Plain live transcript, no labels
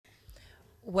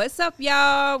What's up,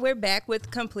 y'all? We're back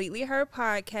with Completely Her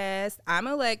podcast. I'm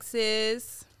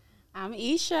Alexis. I'm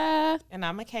Isha. And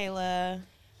I'm Michaela.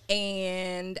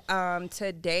 And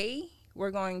today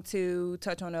we're going to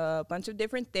touch on a bunch of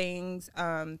different things.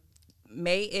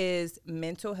 May is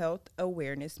Mental Health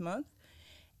Awareness Month.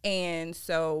 And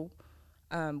so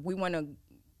we want to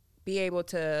be able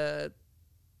to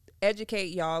educate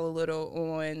y'all a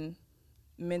little on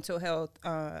mental health.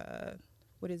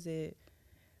 What is it?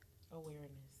 Awareness.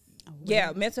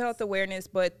 Yeah, mental health awareness,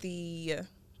 but the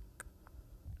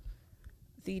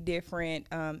different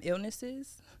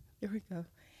illnesses. There we go.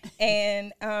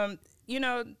 And,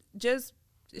 just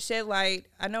shed light.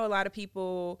 I know a lot of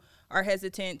people are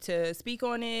hesitant to speak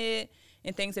on it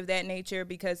and things of that nature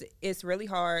because it's really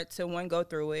hard to, one, go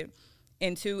through it,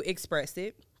 and two, express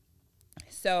it.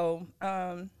 So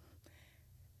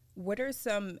what are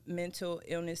some mental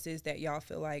illnesses that y'all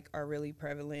feel like are really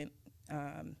prevalent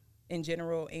in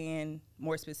general and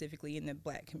more specifically in the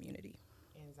Black community?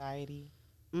 Anxiety,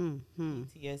 Mm-hmm.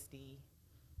 PTSD,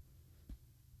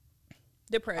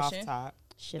 Depression. off top.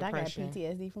 Shit, Depression. I got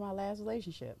PTSD from my last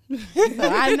relationship. So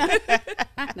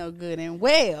I know good and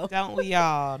well. Don't we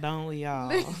all? Don't we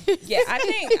all? Yeah,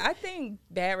 I think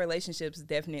bad relationships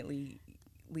definitely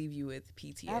leave you with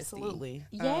PTSD. Absolutely.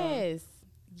 Yes.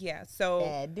 Yeah, so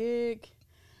Bad dick.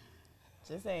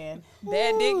 Just saying.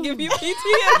 bad dick give you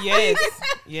PTSD.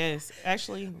 Yes.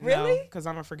 Actually, Really? no, because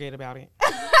I'm going to forget about it.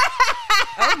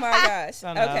 Oh my gosh.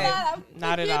 So no, Okay.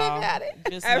 not at Forget all. about it.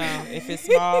 Just know, if it's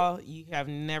small, you have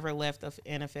never left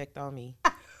an effect on me.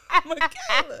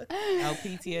 Michaela. No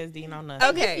PTSD, no nothing.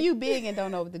 Okay. If you big and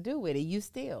don't know what to do with it, you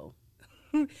still.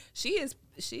 She is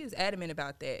adamant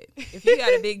about that. If you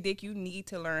got a big dick, you need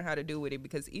to learn how to do with it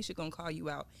because Isha gonna call you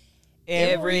out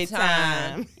every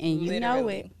time. And you know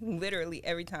it. Literally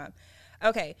every time.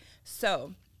 Okay,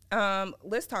 so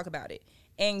let's talk about it.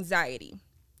 Anxiety.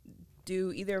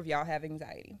 Do either of y'all have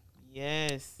anxiety?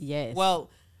 Yes. Yes. Well,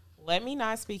 let me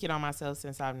not speak it on myself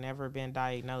since I've never been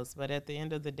diagnosed. But at the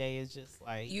end of the day, it's just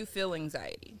like, You feel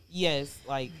anxiety. yes,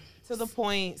 like to the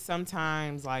point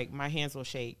sometimes like my hands will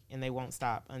shake and they won't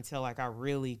stop until like I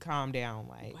really calm down.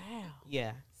 Like, Wow.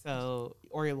 yeah. So,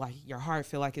 or like your heart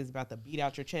feel like it's about to beat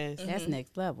out your chest. That's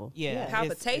next level. Yeah. It's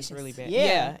Palpitations. really bad. Yeah.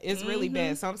 Yeah. It's really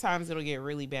bad. Sometimes it'll get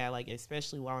really bad, like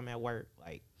especially while I'm at work.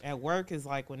 Like at work is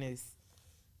like when it's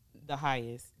the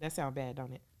highest. That sounds bad,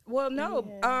 don't it? Well,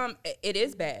 no, it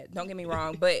is bad. Don't get me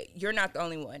wrong, but you're not the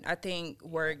only one. I think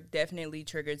work definitely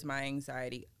triggers my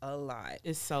anxiety a lot.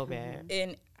 It's so bad.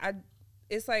 And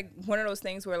it's like one of those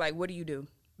things where, like, what do you do?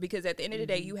 Because at the end of the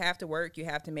day, you have to work, you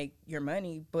have to make your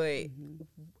money, but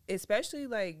especially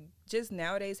like just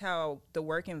nowadays how the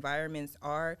work environments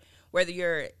are, whether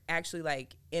you're actually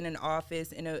like in an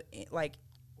office, like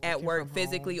at Working work from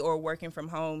physically or working from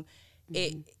home,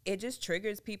 it just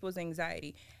triggers people's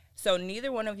anxiety. So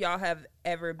neither one of y'all have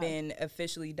ever been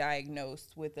officially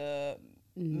diagnosed with a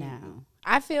No.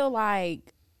 I feel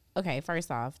like, okay,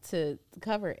 first off, to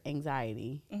cover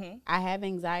anxiety, I have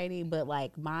anxiety, but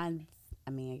like mine, I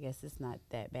mean, I guess it's not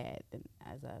that bad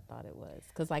as I thought it was.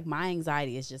 Because like my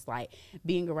anxiety is just like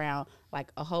being around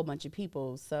like a whole bunch of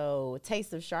people. So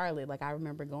Taste of Charlotte, like I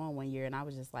remember going one year and I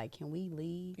was just like, can we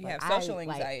leave? You Like, have social like,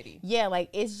 anxiety. yeah, like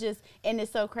it's just, and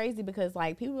it's so crazy because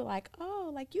like people are like,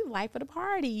 oh, like you life of the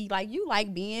party. Like you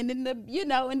like being in the,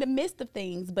 in the midst of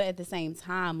things. But at the same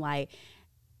time, like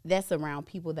that's around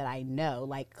people that I know,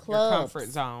 like clubs. Your comfort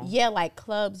zone. Yeah, like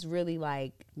clubs really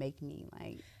like make me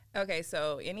like. Okay,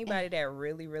 so anybody that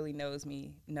really, really knows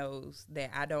me knows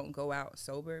that I don't go out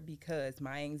sober because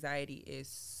my anxiety is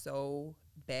so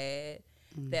bad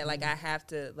that like I have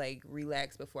to like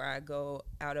relax before I go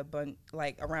out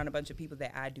around a bunch of people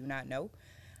that I do not know.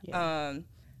 Yeah.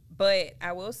 But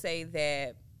I will say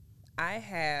that I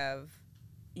have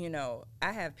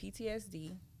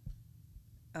PTSD.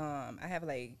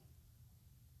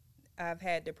 I've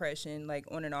had depression like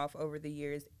on and off over the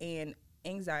years and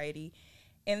anxiety.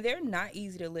 And they're not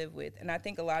easy to live with. And I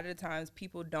think a lot of the times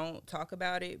people don't talk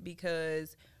about it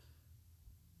because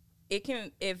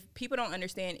if people don't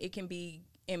understand, it can be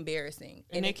embarrassing.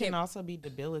 And it can also be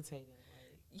debilitating.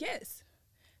 Yes.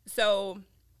 So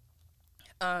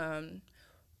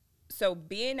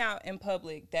being out in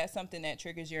public, that's something that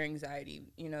triggers your anxiety.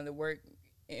 The work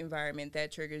environment,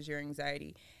 that triggers your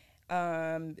anxiety.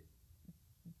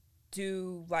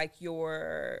 Do like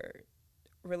your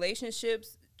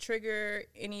relationships trigger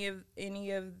any of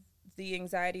the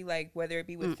anxiety, like whether it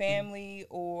be with family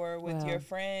or with your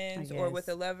friends or with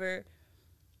a lover?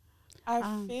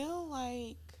 I feel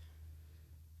like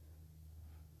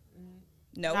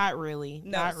no, not really.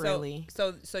 no. Not really.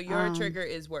 So your trigger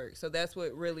is work. So that's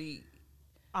what really.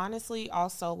 Honestly,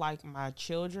 also like my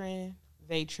children,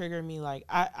 they trigger me. Like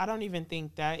I don't even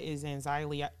think that is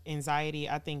anxiety.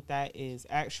 I think that is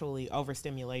actually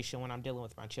overstimulation when I'm dealing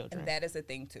with my children. And that is a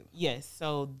thing too. Yes.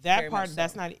 So that Very part, much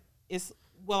that's so. not, it's,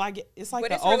 well, I get, it's like But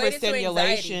the it's related to anxiety,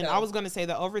 overstimulation. though. I was going to say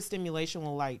the overstimulation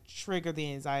will like trigger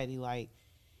the anxiety. Like,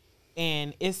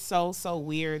 and it's so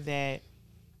weird that,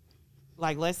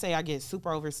 like, let's say I get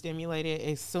super overstimulated.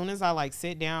 As soon as I like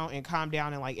sit down and calm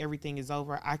down and like everything is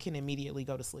over, I can immediately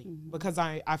go to sleep because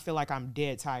I feel like I'm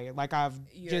dead tired. Like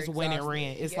You're just went and ran.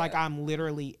 exhausted. It's Yeah. like I'm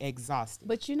literally exhausted.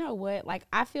 But you know what? Like,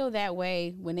 I feel that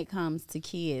way when it comes to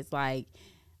kids. Like,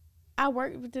 I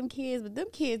work with them kids, but them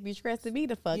kids be stressing me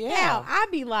the fuck Yeah. out. I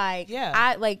be like, Yeah.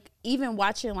 I like even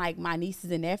watching like my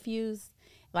nieces and nephews.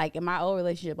 Like in my old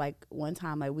relationship, like one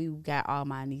time, like we got all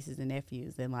my nieces and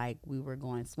nephews, and like we were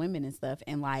going swimming and stuff,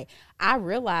 and like I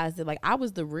realized that like I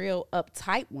was the real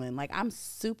uptight one. Like I'm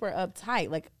super uptight.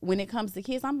 Like when it comes to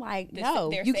kids, I'm like, no,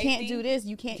 their you safety? can't do this.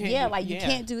 You can't. Can't Yeah, do- like you yeah.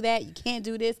 can't do that. You can't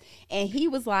do this. And he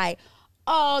was like,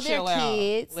 oh, they're Chill out.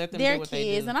 kids. Let them They're do what they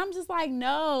kids. do. And I'm just like,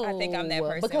 no. I think I'm that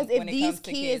person Because if when it these comes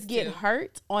to kids kids, get too.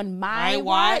 hurt on my My watch,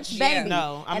 watch? baby. Yeah.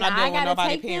 No, I'm and not I dealing with gotta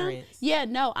nobody take them, parents. yeah,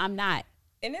 no, I'm not.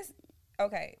 And it's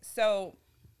okay. So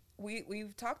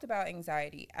we've talked about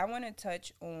anxiety. I want to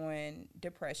touch on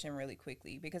depression really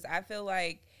quickly because I feel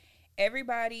like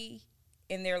everybody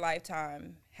in their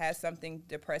lifetime has something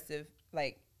depressive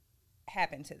like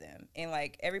happen to them, and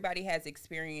like everybody has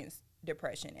experienced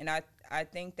depression. And I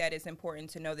think that it's important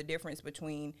to know the difference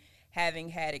between having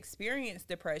had experienced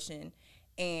depression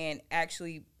and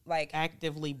actually like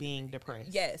Actively being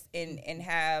depressed. yes, and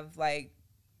have like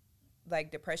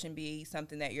depression be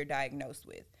something that you're diagnosed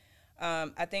with.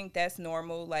 I think that's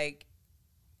normal. Like,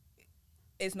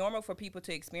 it's normal for people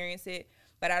to experience it,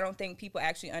 but I don't think people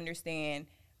actually understand,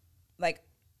 like,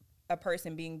 a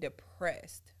person being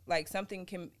depressed. Like, something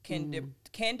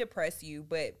can depress you,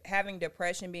 but having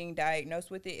depression, being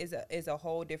diagnosed with it, is a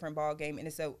whole different ball game, and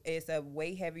it's a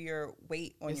way heavier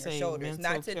weight on It's your a shoulders.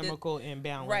 mental Not to chemical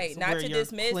imbalance. right, not where to you're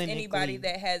dismiss anybody clinically-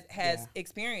 that has Yeah.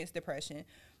 experienced depression,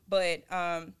 but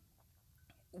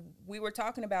we were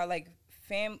talking about like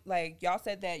like y'all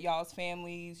said that y'all's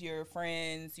families, your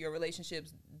friends, your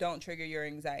relationships don't trigger your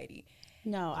anxiety.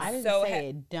 No, I didn't So say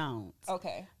it don't.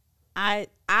 Okay. I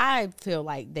feel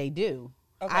like they do.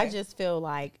 Okay. I just feel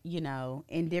like, you know,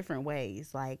 in different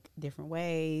ways,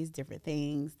 different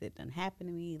things that done happen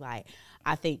to me. Like,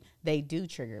 I think they do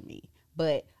trigger me,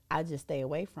 but I just stay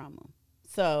away from them.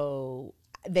 So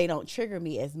they don't trigger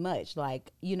me as much.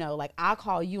 Like, you know, like I'll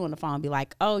call you on the phone and be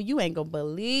like, oh, you ain't gonna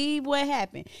believe what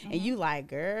happened. And you like,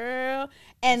 girl.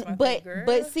 And, That's my but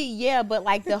girl. see, yeah, but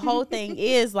like the whole thing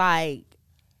is like,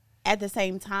 at the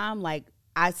same time, like,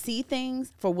 I see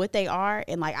things for what they are,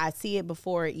 and like I see it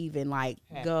before it even like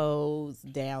goes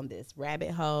down this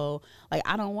rabbit hole. Like,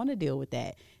 I don't want to deal with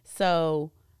that. So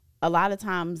a lot of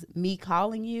times me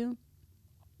calling you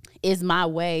is my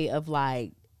way of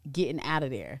like getting out of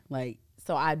there. Like,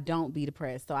 so I don't be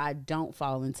depressed. So I don't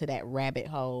fall into that rabbit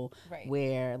hole Right.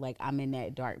 where like I'm in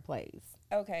that dark place.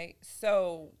 Okay.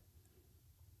 So,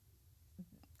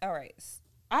 all right.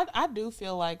 I do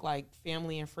feel like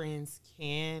family and friends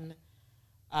can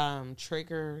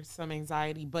trigger some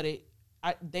anxiety, but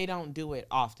they don't do it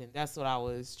often. That's what I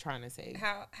was trying to say.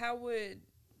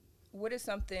 What is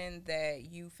something that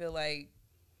you feel like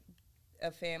a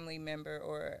family member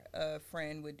or a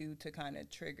friend would do to kind of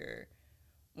trigger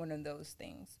one of those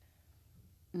things?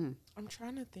 I'm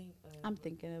trying to think. I'm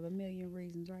thinking of a million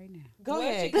reasons right now. Go Well,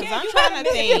 ahead, yeah, because I'm you got trying a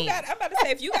to million- think. I'm about to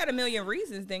say, if you got a million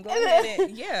reasons, then go ahead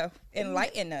and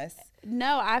enlighten us.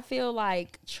 No, I feel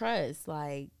like trust,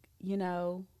 like, you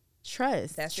know,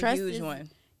 trust. That's trust a huge is- one.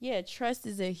 Yeah, trust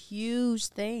is a huge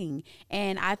thing.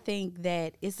 And I think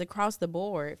that it's across the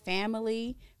board.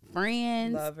 Family,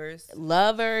 friends,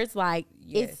 lovers, like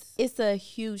Yes. it's a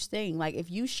huge thing. Like, if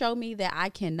you show me that I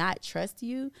cannot trust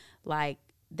you, like,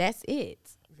 that's it.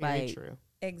 Very Like, true.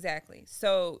 Exactly.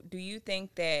 So, do you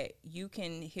think that you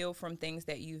can heal from things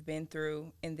that you've been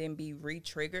through and then be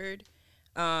re-triggered,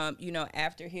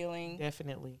 after healing?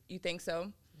 Definitely. You think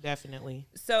so? Definitely.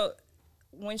 So,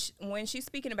 when she's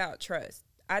speaking about trust,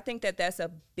 I think that that's a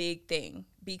big thing,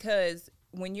 because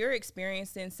when you're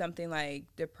experiencing something like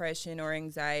depression or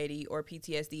anxiety or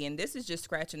PTSD, and this is just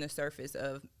scratching the surface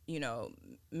of,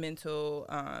 mental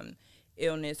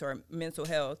illness or mental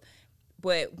health,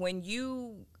 but when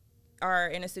you are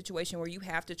in a situation where you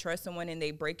have to trust someone and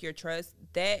they break your trust,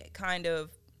 that kind of,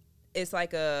 it's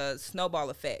like a snowball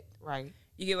effect. Right.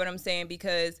 You get what I'm saying?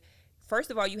 Because first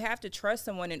of all, you have to trust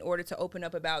someone in order to open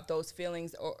up about those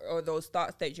feelings or those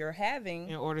thoughts that you're having.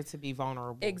 In order to be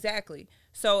vulnerable. Exactly.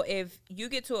 So if you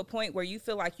get to a point where you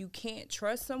feel like you can't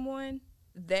trust someone,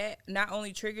 that not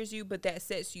only triggers you, but that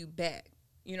sets you back.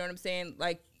 You know what I'm saying?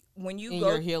 Like when you in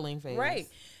go your healing phase. Right.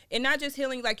 And not just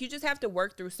healing, like you just have to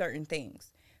work through certain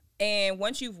things. And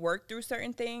once you've worked through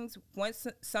certain things, once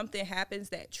something happens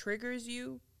that triggers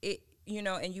you,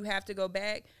 and you have to go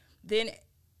back, then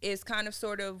it's kind of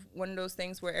sort of one of those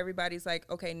things where everybody's like,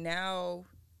 okay, now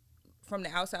from the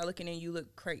outside looking in, you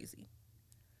look crazy.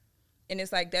 And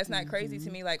it's like, that's not crazy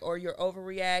to me, like, or you're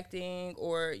overreacting,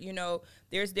 or,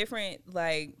 there's different,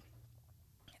 like,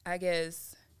 I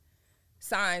guess,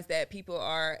 signs that people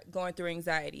are going through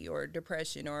anxiety or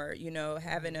depression or,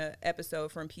 having an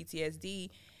episode from PTSD.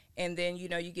 And then, you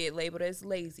get labeled as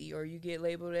lazy, or you get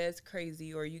labeled as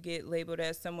crazy, or you get labeled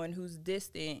as someone who's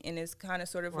distant. And it's kind of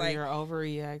sort of like, you're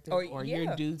overreacting, or yeah.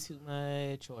 you do too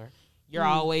much, or you're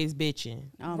always bitching.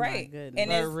 Oh, right. my goodness. And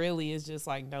but really, it's just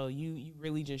like, no, you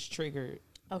really just triggered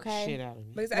shit out of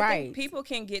me. Because I think people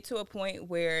can get to a point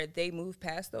where they move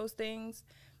past those things,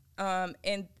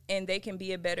 and they can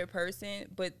be a better person.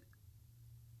 But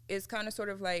it's kind of sort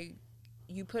of like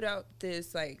you put out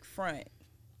this like front.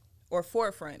 Or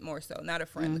forefront more so, not a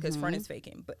front, because front is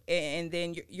faking. But and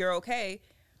then you're okay,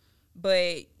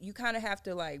 but you kind of have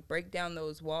to like break down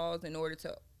those walls in order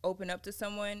to open up to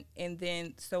someone. And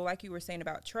then, so like you were saying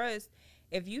about trust,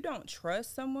 if you don't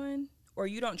trust someone or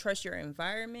you don't trust your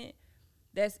environment,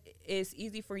 it's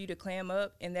easy for you to clam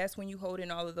up, and that's when you hold in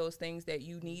all of those things that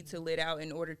you need to let out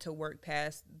in order to work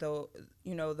past those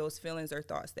feelings or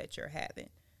thoughts that you're having.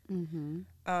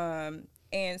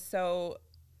 And so.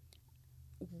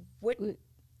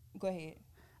 Go ahead.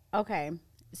 Okay.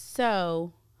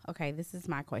 So, this is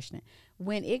my question.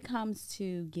 When it comes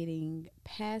to getting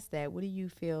past that, what do you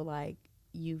feel like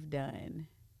you've done?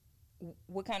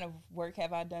 What kind of work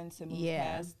have I done to move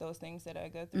past those things that I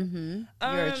go through?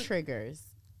 Your triggers.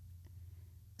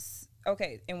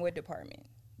 Okay. In what department?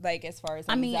 Like as far as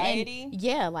anxiety?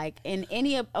 Like in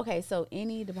any so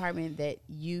any department that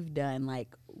you've done,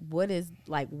 like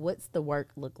what's the work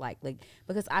look like? Like,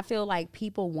 because I feel like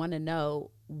people want to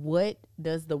know, what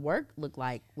does the work look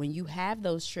like when you have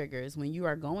those triggers, when you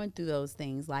are going through those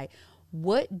things? Like,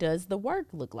 what does the work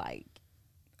look like?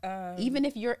 Even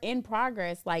if you're in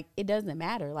progress, like it doesn't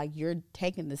matter. Like you're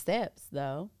taking the steps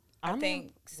though. I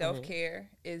think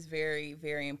self-care is very,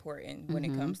 very important when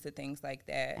it comes to things like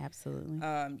that. Absolutely.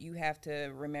 You have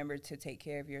to remember to take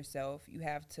care of yourself. You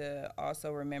have to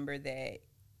also remember that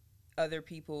other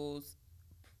people's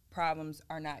problems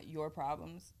are not your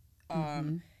problems.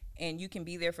 And you can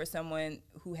be there for someone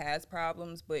who has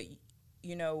problems, but,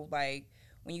 like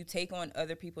when you take on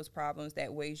other people's problems,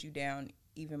 that weighs you down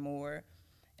even more.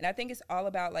 And I think it's all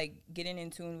about like getting in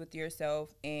tune with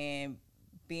yourself and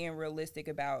being realistic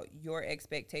about your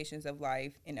expectations of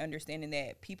life and understanding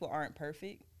that people aren't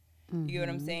perfect. You know what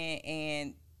I'm saying?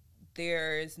 And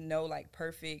there's no like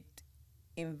perfect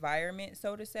environment,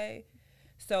 so to say.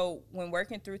 So when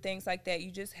working through things like that,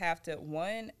 you just have to,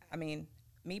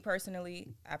 me personally,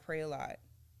 I pray a lot.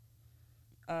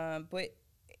 But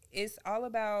it's all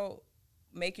about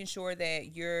making sure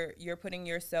that you're putting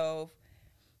yourself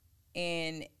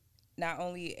in not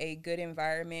only a good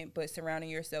environment, but surrounding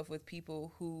yourself with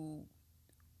people who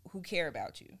care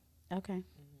about you. Okay.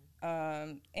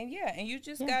 And you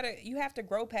just you have to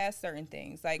grow past certain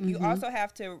things. Like you also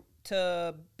have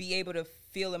to be able to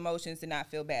feel emotions and not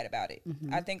feel bad about it.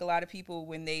 I think a lot of people,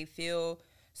 when they feel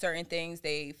certain things,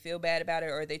 they feel bad about it,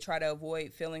 or they try to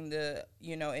avoid feeling the,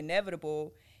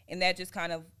 inevitable. And that just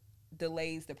kind of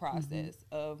delays the process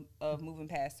of moving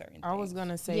past certain things. I was going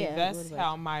to say, that's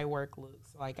how my work looks.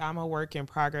 Like, I'm a work in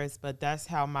progress, but that's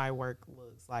how my work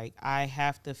looks. Like, I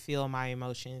have to feel my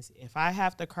emotions. If I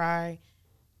have to cry,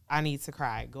 I need to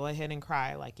cry. Go ahead and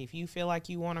cry. Like, if you feel like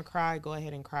you want to cry, go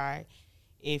ahead and cry.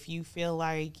 If you feel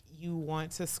like you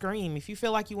want to scream, if you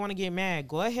feel like you want to get mad,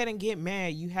 go ahead and get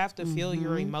mad. You have to feel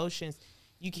your emotions.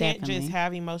 You can't just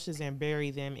have emotions and bury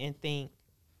them and think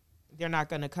they're not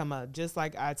going to come up. Just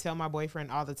like I tell my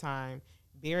boyfriend all the time,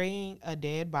 burying a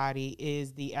dead body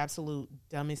is the absolute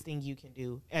dumbest thing you can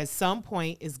do. At some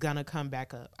point, it's going to come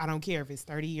back up. I don't care if it's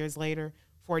 30 years later,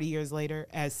 40 years later.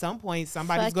 At some point,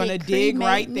 somebody's going to dig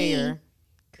right there.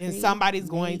 And somebody's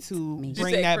going to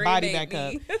bring that body back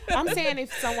up. I'm saying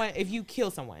if you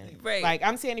kill someone, right. Like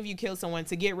I'm saying if you kill someone,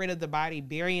 to get rid of the body,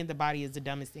 burying the body is the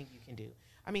dumbest thing you can do.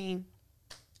 I mean,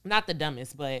 not the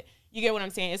dumbest, but You get what I'm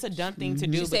saying? It's a dumb thing to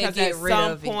do She said because get at rid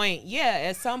some of it. point,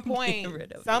 at some point,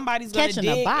 rid of it. somebody's going to Catching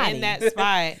a dig body. in that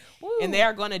spot and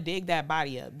they're going to dig that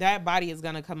body up. That body is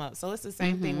going to come up. So it's the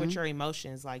same thing with your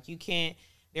emotions. Like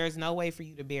there's no way for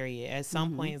you to bury it. At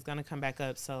some point, it's going to come back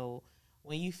up. So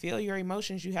when you feel your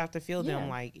emotions, you have to feel them.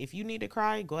 Like if you need to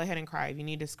cry, go ahead and cry. If you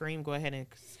need to scream, go ahead and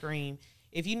scream.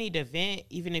 If you need to vent,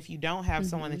 even if you don't have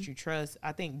someone that you trust,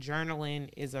 I think journaling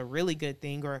is a really good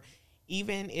thing. Or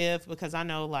even if, because I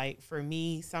know like for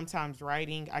me, sometimes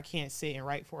writing, I can't sit and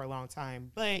write for a long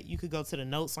time, but you could go to the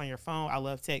notes on your phone. I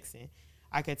love texting.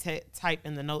 I could type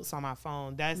in the notes on my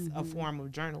phone. That's a form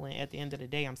of journaling. At the end of the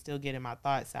day, I'm still getting my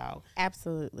thoughts out.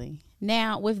 Absolutely.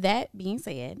 Now, with that being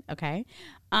said, okay,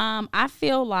 I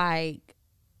feel like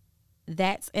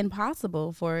that's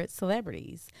impossible for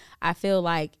celebrities. I feel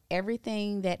like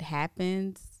everything that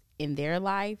happens in their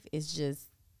life is just,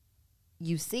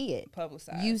 you see it.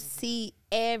 Publicized. You see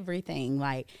everything.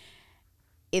 Like,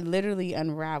 it literally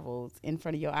unravels in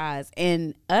front of your eyes.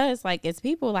 And us, like, as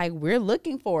people, like, we're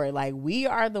looking for it. Like, we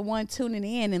are the one tuning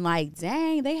in and like,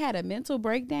 dang, they had a mental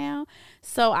breakdown.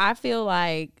 So I feel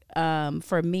like,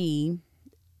 for me,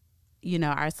 you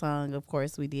know, our song, of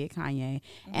course, we did Kanye.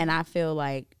 And I feel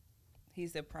like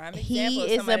he's a prime he example.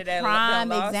 is Somebody a that prime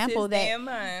lost example his that damn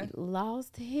mind.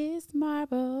 lost his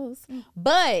marbles.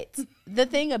 But the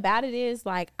thing about it is,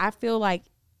 like, I feel like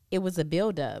it was a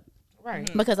buildup. Right.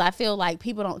 Because I feel like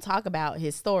people don't talk about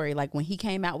his story. Like when he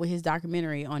came out with his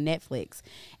documentary on Netflix,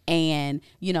 and,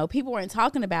 you know, people weren't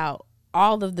talking about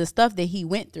all of the stuff that he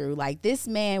went through. Like, this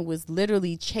man was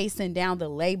literally chasing down the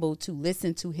label to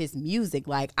listen to his music.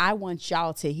 Like, I want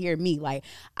y'all to hear me. Like,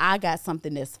 I got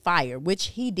something that's fire, which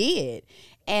he did.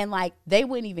 And like, they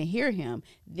wouldn't even hear him.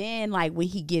 Then like when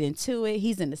he get into it,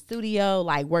 he's in the studio,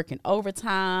 like working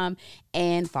overtime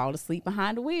and fall asleep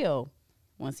behind the wheel.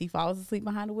 Once he falls asleep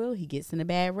behind the wheel, he gets in a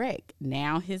bad wreck.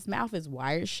 Now his mouth is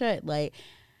wired shut. Like,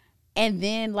 and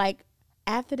then like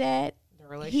after that,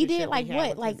 he did like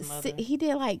what? Like he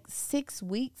did like 6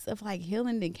 weeks of like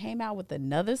healing, then came out with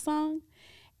another song.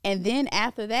 And then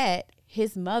after that,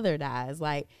 his mother dies.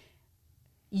 Like,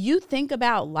 you think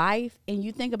about life and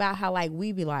you think about how like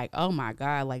we be like, oh my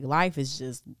God, like life is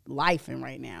just lifing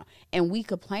right now. And we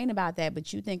complain about that,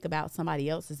 but you think about somebody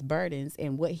else's burdens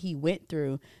and what he went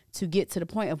through to get to the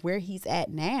point of where he's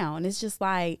at now. And it's just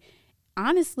like,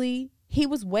 honestly, he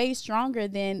was way stronger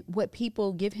than what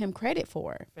people give him credit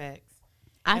for. Facts.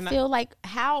 I feel like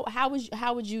how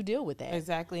would you deal with that?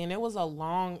 Exactly. And it was a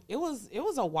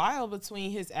while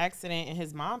between his accident and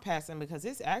his mom passing, because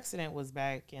his accident was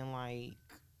back in like,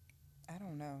 I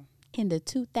don't know, in the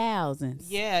 2000s.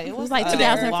 Yeah, it was like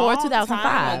 2004,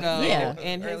 2005. Yeah. Yeah.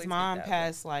 And his Early mom 2000s.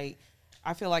 passed like,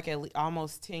 I feel like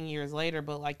almost 10 years later,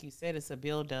 but like you said, it's a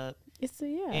buildup.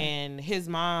 And his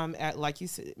mom, like you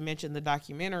mentioned the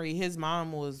documentary, his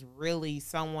mom was really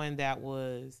someone that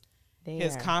was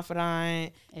his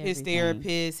confidant, his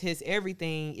therapist, his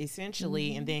everything,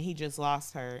 essentially. And then he just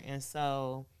lost her. And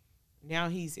so now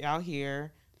he's out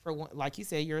here for, like you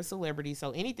said, you're a celebrity.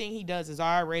 So anything he does is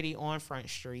already on Front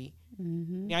Street.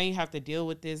 Now you have to deal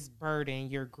with this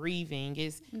burden. You're grieving.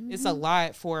 It's a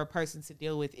lot for a person to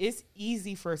deal with. It's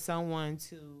easy for someone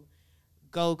to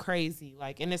go crazy.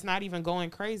 Like, and it's not even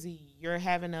going crazy. You're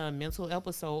having a mental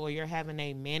episode or you're having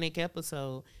a manic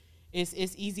episode.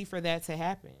 It's easy for that to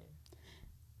happen.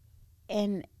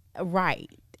 And right.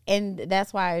 And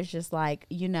that's why it's just like,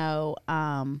 you know,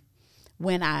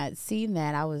 when I seen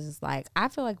that, I was just like, I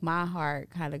feel like my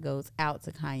heart kind of goes out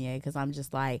to Kanye, because I'm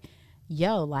just like,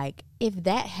 yo, like, if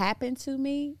that happened to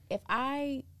me, if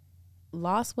I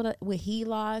lost what he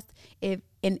lost, if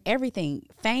in everything,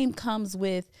 fame comes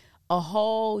with a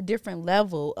whole different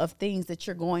level of things that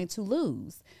you're going to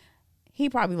lose. He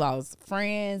probably lost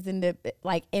friends and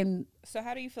So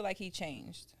how do you feel like he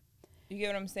changed? You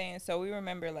get what I'm saying? So we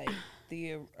remember like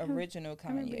the original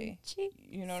Kanye.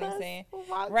 You know what I'm saying?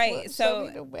 Right.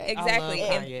 So exactly. I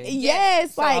love Kanye.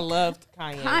 Yes, So like I loved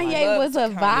Kanye. Kanye was a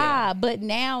Kanye. vibe, but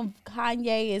now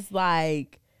Kanye is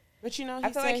like. But you know, I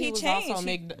he feel said like he was changed. also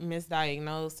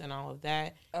misdiagnosed and all of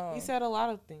that. Oh. He said a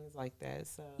lot of things like that.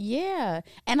 So Yeah,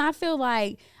 and I feel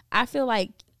like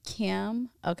Kim.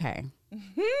 Okay.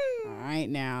 All right,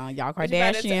 now y'all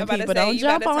Kardashian people don't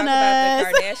jump on us.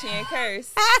 About the Kardashian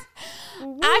curse.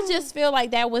 I just feel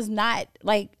like that wasn't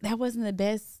the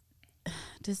best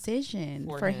decision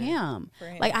for him.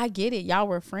 Like, I get it, y'all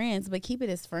were friends, but keep it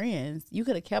as friends. You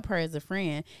could have kept her as a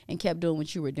friend and kept doing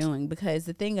what you were doing, because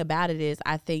the thing about it is,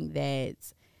 I think that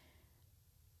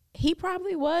he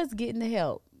probably was getting the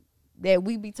help that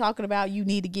we be talking about you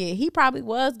need to get. He probably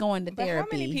was going to But therapy.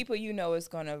 how many people is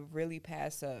gonna really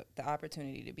pass up the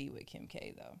opportunity to be with Kim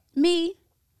K though? Me.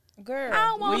 Girl, I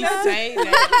don't want We to. say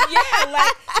that. yeah,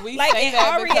 like We like say in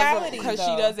that our reality, because she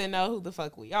though. doesn't know who the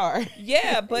fuck we are.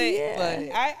 Yeah, but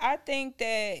Yeah. I think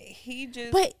that he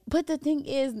just But the thing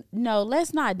is, no,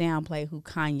 let's not downplay who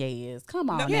Kanye is. Come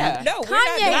on, no, now. Yeah. no, we're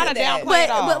Kanye- not Not a doing that. downplay at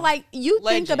all. But like you think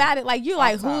Legend. about it, like you're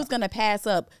like, On top. who's gonna pass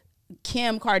up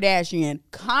Kim Kardashian?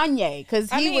 Kanye,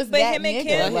 because he was but that him and nigga.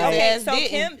 Kim. Well, his Okay, ass so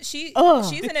didn't. Kim, Ugh.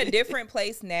 she's in a different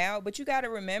place now. But you got to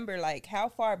remember, like how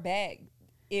far back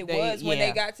it was when yeah.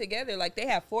 they got together. Like they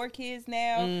have 4 kids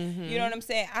now. Mm-hmm. You know what I'm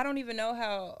saying? I don't even know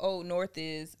how old North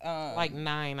is. Like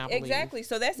 9, I believe. Exactly.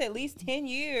 So that's at least 10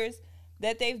 years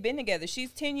that they've been together.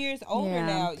 She's 10 years older Yeah.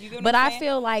 now. You get what But I'm I saying?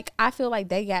 feel like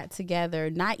they got together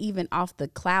not even off the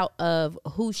clout of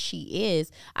who she is.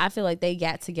 I feel like they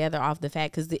got together off the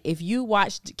fact because if you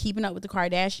watched Keeping Up with the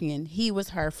Kardashian, he was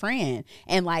her friend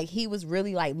and like he was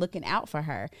really like looking out for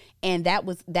her, and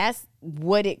that's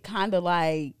what it kind of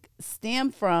like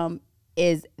stemmed from,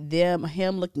 is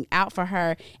him looking out for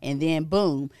her, and then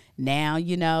boom, now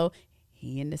you know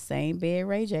he in the same bed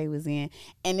Ray J was in,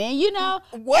 and then you know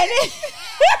What?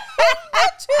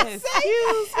 Excuse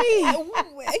me.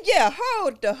 Yeah,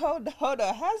 hold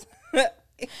on. How's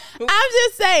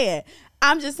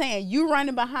I'm just saying, you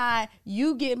running behind,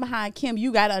 you getting behind Kim,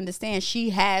 you got to understand she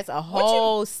has a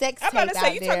whole sex I'm tape about to say,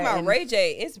 out you there. talking about and- Ray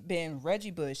J. It's been Reggie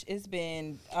Bush. It's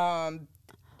been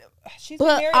she's been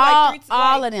But married all, like 3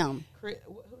 all like, of them. Who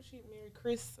she married?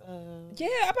 Chris. Yeah,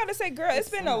 I'm about to say, girl, it's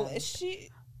been somebody.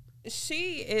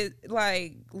 she is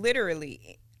like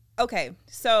literally okay.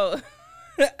 So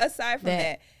aside from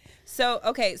that, so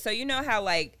okay, so you know how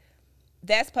like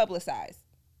that's publicized.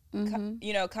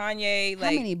 You know, Kanye, How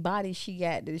like many bodies she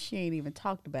got that she ain't even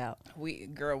talked about? we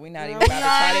not even about to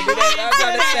try to do that. I'm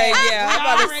about to say, yeah, I'm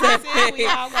about to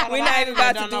say, we're not even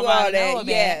about to do all that.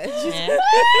 Yeah.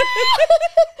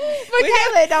 But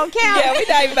Kayla don't count. Yeah, we're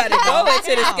not even about to go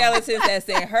into the skeletons that's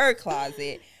in her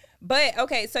closet. But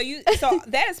okay, so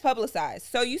that is publicized.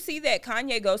 So you see that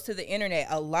Kanye goes to the internet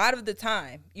a lot of the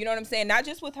time. You know what I'm saying? Not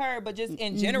just with her, but just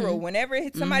in general. Whenever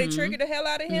somebody triggered the hell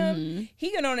out of him, he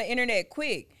get on the internet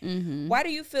quick. Why do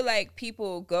you feel like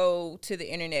people go to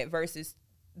the internet versus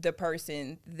the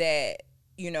person that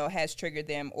you know has triggered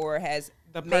them or has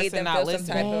The made person them not feel some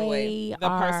type of way? They The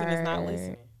person is not are-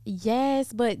 listening.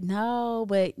 Yes, but no,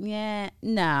 but yeah,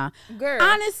 nah. Girl.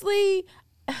 Honestly,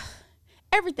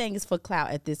 everything is for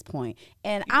clout at this point,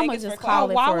 and I'm think gonna it's just for call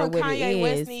clout? it Why for would what Kanye it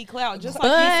West is. need clout? Just like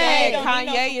But- you said, But-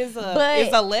 Kanye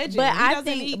is a legend. But He I doesn't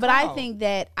think, need but I clout.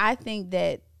 think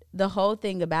that the whole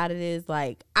thing about it is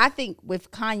like, I think with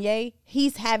Kanye,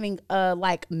 he's having a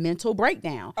like mental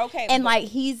breakdown. Okay, and but- like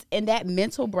he's in that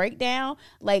mental breakdown.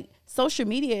 Like social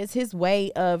media is his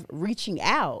way of reaching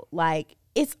out. Like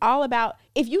it's all about,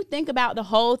 if you think about the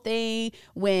whole thing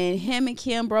when him and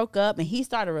Kim broke up and he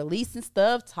started releasing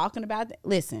stuff talking about that.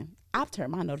 Listen, I've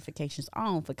turned my notifications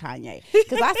on for Kanye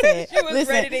because I said, She was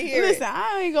listen, ready to hear it. listen,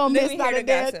 I ain't gonna Let miss me not hear a the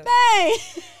damn gossip.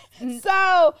 thing.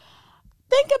 So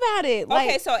think about it. Like,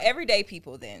 Okay, so everyday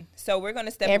people then. So we're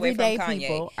gonna step away everyday from Kanye.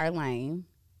 people are lame.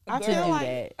 I to feel do like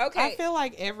that. Okay. I feel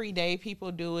like everyday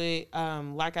people do it.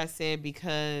 Like I said,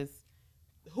 because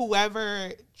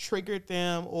whoever triggered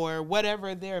them or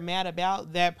whatever they're mad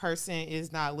about, that person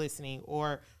is not listening,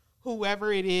 or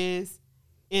whoever it is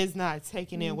not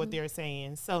taking in what they're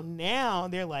saying. So now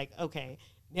they're like, okay,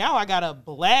 now I gotta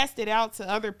blast it out to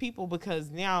other people because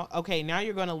now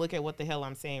you're gonna look at what the hell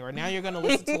I'm saying, or now you're gonna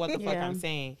listen to what the fuck Yeah. I'm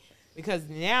saying. Because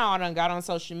now I done got on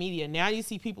social media. Now you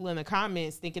see people in the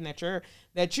comments thinking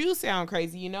that you sound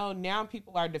crazy. You know, now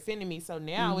people are defending me. So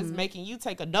now it's making you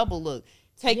take a double look.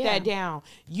 Take Yeah. that down.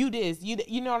 You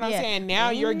know what I'm Yeah. saying? Now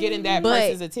you're getting that But-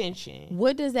 person's attention.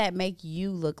 What does that make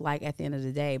you look like at the end of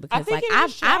the day? Because think like it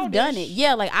is I've done it. childish.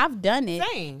 Yeah, like I've done it.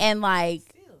 Same. And like,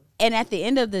 and at the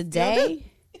end of the day,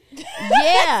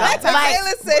 yeah, like.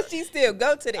 Taylor said she still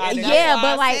go to the I internet. know. Yeah, why but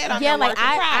I like, said I'm yeah, a like work in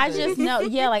I progress. just know,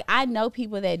 yeah, like I know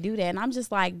people that do that, and I'm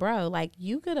just like, bro, like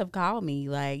you could have called me,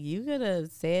 like you could have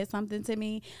said something to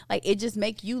me, like it just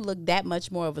make you look that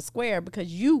much more of a square because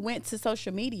you went to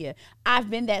social media. I've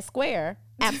been that square,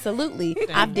 absolutely.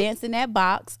 I've danced in that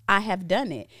box. I have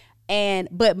done it,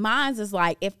 but mine's is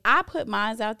like if I put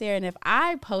mine's out there, and if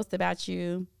I post about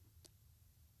you,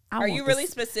 Are you really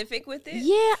specific with it?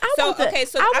 Yeah, I So want the, okay,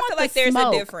 so I I want feel the like there's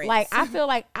smoke. a difference. Like I feel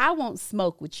like I won't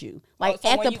smoke with you. Like so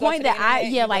at when the you go point to that the I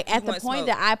internet, yeah, you like want- at you the want point smoke.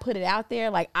 that I put it out there,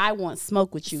 like I want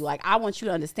smoke with you. Like I want you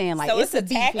to understand. Like So it's a it's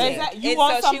a beef. tactic. here. Exactly. You And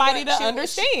want so she somebody want- to she-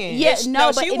 understand. Yeah, She- no,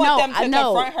 no, but she want no, them to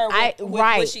no. confront her with what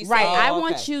right, she right. said. I Oh,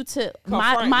 want okay. you to.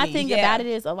 Confront My me. thing Yeah. about it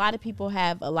is, a lot of people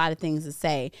have a lot of things to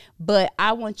say, but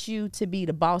I want you to be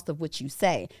the boss of what you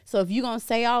say. So if you're gonna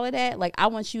say all of that, like I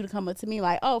want you to come up to me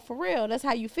like, oh, for real, that's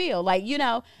how you feel. Like You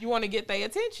want to get their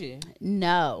attention.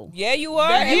 no. Yeah, you are.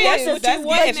 That And is. that's what That's you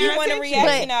want. getting If you their want a attention.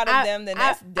 reaction But out of them, then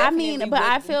that's definitely but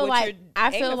I feel what like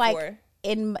you're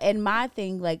aiming for. in my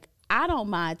thing, like I don't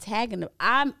mind tagging them.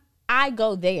 I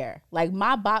go there. Like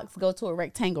my box go to a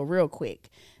rectangle real quick.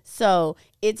 So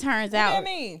it turns What do out you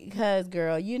mean? because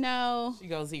girl, you know. She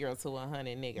goes 0 to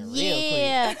 100, nigga, real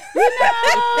Yeah, quick. you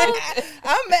know,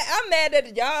 I'm mad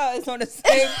that y'all is on the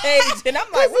same page, and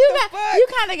I'm like, cause what the fuck? you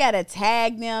kind of gotta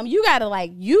tag them. You gotta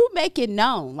like you make it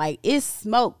known, like it's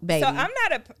smoke, baby. So I'm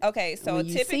not okay. So When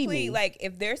you see typically, me. like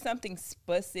if there's something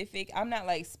specific, I'm not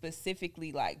like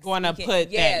specifically like Going to speaking-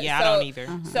 put that. Yeah, I don't either.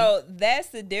 So that's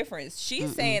the difference.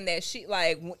 She's saying that she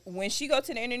like when she go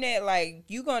to the internet, like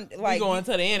you gonna like going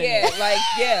to the internet.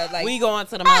 Yeah, like We going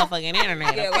to the motherfucking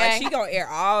internet. yeah, okay? like she gonna air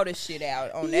all the shit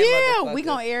out on that. yeah, we motherfucker.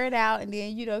 gonna air it out, and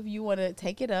then you know if you want to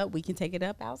take it up, we can take it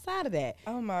up outside of that.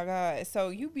 Oh my god! So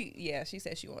you be she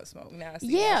said she wants smoke. Now I see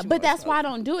why Yeah, she but wants that's why I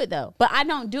smoke. don't do it though. But I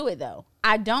don't do it though.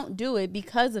 I don't do it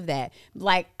because of that.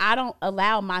 Like I don't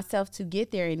allow myself to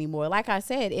get there anymore. Like I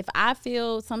said, if I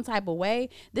feel some type of way,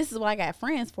 this is what I got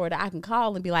friends for, that I can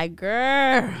call and be like,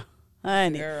 girl,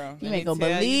 honey, Girl, you Let ain't me gonna tell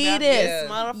you believe about this.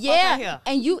 this motherfucker Yeah,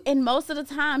 here. and most of the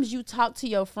times you talk to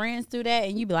your friends through that,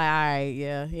 and you be like, all right,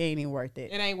 yeah, it ain't even worth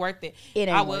it. It ain't worth it. It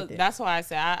ain't worth it. That's why I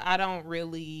say I don't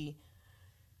really.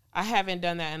 I haven't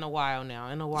done that in a while now.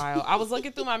 I was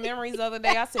looking through my memories the other day.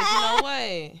 I said, you know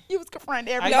what? You was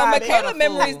confronting I No, got everybody. cut a Michaela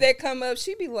memories fool. that come up,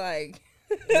 she be like,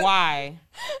 Why?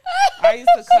 I used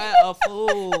to cut a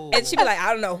fool. and she be like,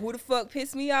 I don't know who the fuck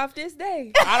pissed me off this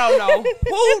day, I don't know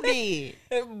who did,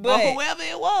 but but whoever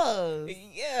it was.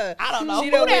 yeah, I don't know she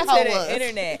who done that went to hoe the was.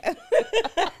 internet.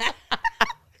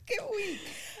 Get weak.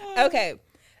 Okay,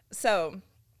 so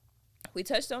we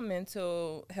touched on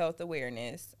mental health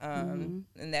awareness, and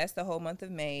that's the whole month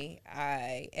of May.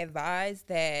 I advise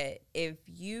that if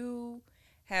you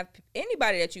have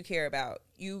anybody that you care about,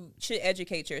 you should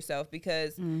educate yourself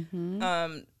because,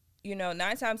 you know,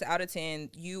 9 times out of 10,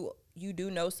 you do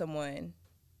know someone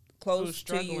close Who's to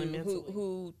struggling you mentally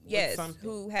who with something.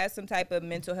 who has some type of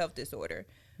mental health disorder,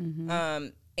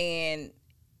 and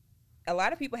a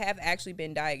lot of people have actually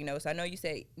been diagnosed. I know you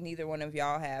say neither one of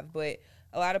y'all have, but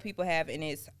a lot of people have, and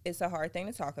it's a hard thing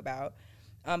to talk about.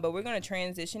 But we're going to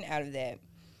transition out of that.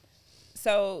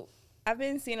 So I've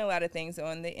been seeing a lot of things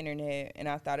on the internet, and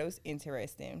I thought it was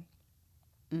interesting.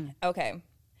 Okay,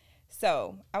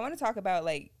 so I want to talk about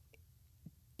like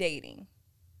dating.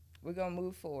 We're gonna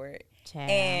move forward,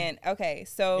 Child. and okay,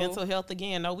 so Mental health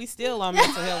again. No, we still on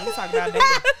mental health. We talking about dating.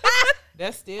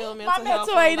 That's still My mental health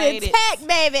mental ain't related. intact,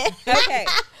 baby. okay,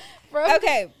 Bro,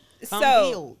 okay, Come so.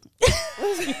 healed.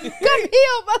 come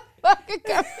healed, motherfucker.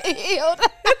 Come healed.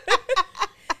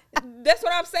 That's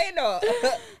what I'm saying though.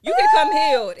 You can come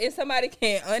healed and somebody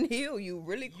can unheal you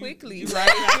really quickly. you right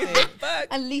about that. Fuck.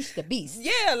 Unleash the beast.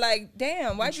 Yeah, like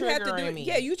damn, why'd you have to do triggering it? me.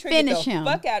 Yeah, you triggered Finish the him.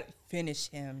 fuck out. Finish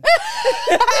him.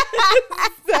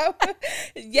 So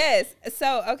yes.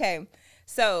 So okay.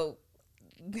 So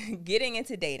getting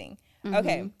into dating.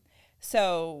 Okay.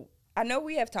 So I know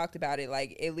we have talked about it,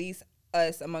 like at least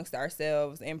us amongst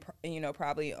ourselves, and you know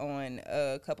probably on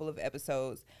a couple of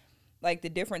episodes, like the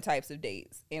different types of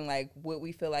dates and like what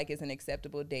we feel like is an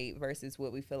acceptable date versus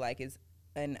what we feel like is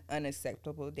an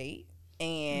unacceptable date,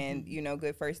 and you know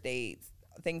good first dates,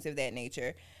 things of that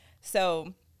nature.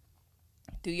 So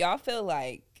do y'all feel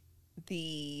like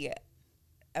the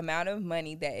amount of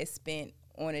money that is spent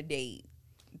on a date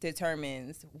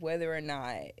determines whether or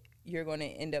not you're going to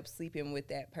end up sleeping with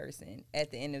that person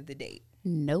at the end of the date?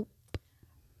 Nope.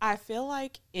 I feel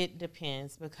like it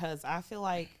depends because I feel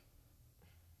like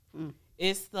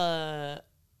it's the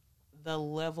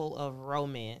level of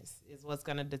romance is what's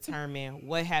going to determine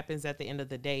what happens at the end of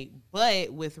the date.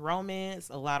 But with romance,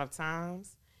 a lot of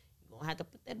times you're going to have to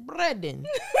put that bread in.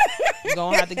 You're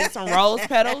going to have to get some rose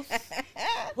petals,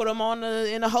 put them on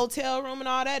in the hotel room and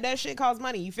all that. That shit costs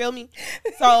money. You feel me?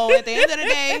 So at the end of the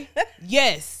day,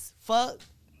 yes, fuck.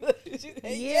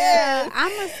 Yeah, I'm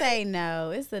gonna say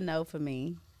no. It's a no for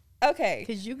me. Okay.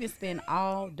 Because you can spend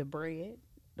all the bread,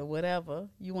 the whatever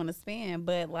you want to spend,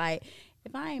 but like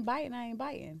if I ain't biting, I ain't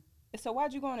biting. So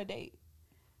why'd you go on a date?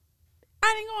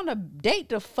 I didn't go on a date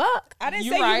to fuck. I didn't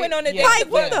You say right. you went on a date Yeah. to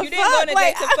Like, what fuck. the You didn't go on a fuck?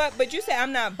 date to Like, fuck, but you said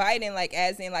I'm not biting, like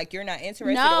as in like you're not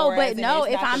interested. No, or but as in no,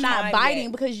 it's if I'm the not time biting,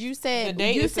 yet. because you The said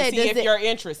date you is to said see does if it, you're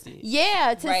interested.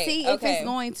 yeah, to Right, see if okay. it's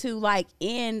going to like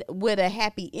end with a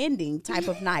happy ending type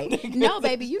of night. No,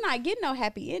 baby, you're not getting no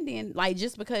happy ending. Like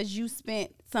just because you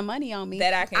spent some money on me,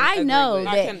 That I can agree know with.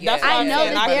 that I can- that's what I I'm know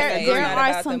saying. that I can there agree. there It's not are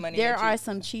about the some money there that you- are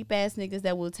some cheap ass niggas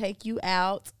that will take you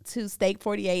out to Steak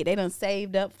 48. They done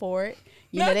saved up for it.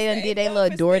 You know, Not they done did saved their up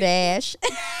little for Steak. DoorDash.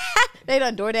 They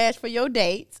done DoorDash for your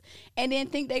dates and then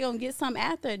think they gonna get some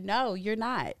after. No, you're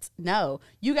not. No,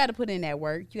 you got to put in that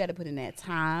work. You got to put in that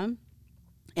time.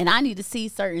 And I need to see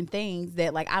certain things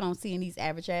that like I don't see in these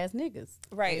average ass niggas.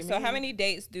 Right. So how many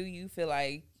dates do you feel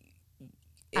like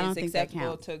I don't is think that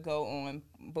acceptable counts. to go on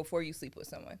before you sleep with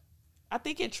someone? I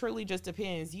think it truly just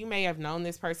depends. You may have known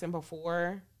this person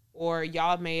before, or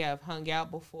y'all may have hung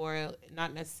out before,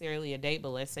 not necessarily a date, but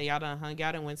let's say y'all done hung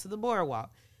out and went to the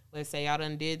boardwalk. Let's say y'all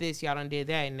done did this, y'all done did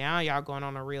that, and now y'all going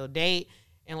on a real date.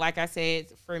 And like I said,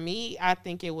 for me, I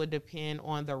think it would depend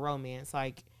on the romance.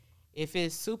 Like, if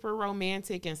it's super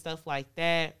romantic and stuff like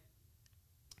that,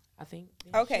 I think.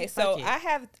 Okay, shit, so fuck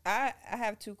it. I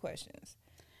have two questions.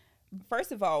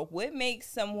 First of all, what makes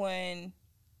someone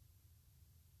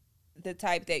the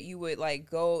type that you would like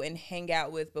go and hang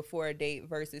out with before a date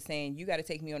versus saying you got to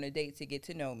take me on a date to get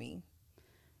to know me?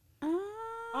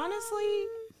 Honestly,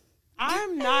 I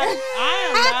am not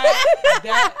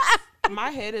that, my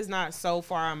head is not so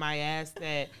far on my ass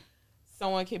that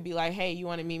someone can be like, hey, you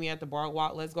want to meet me at the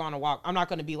boardwalk? Let's go on a walk. I'm not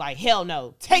going to be like, hell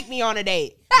no, take me on a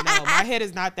date. No, my head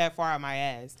is not that far on my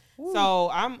ass. So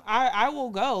I will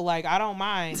go. Like, I don't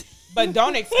mind. But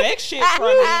don't expect shit from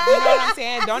me. You know what I'm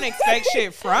saying? Don't expect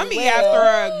shit from me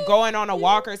after going on a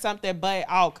walk or something, but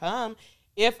I'll come.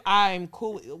 If I'm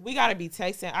cool, we gotta be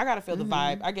texting. I gotta feel the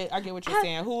vibe. I get what you're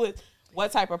saying. Who is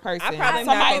what type of person? I probably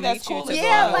Somebody not gonna that's meet you cool. to as go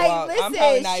Yeah, on a well. like walk. I'm listen,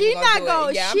 probably not she's even not gonna do it.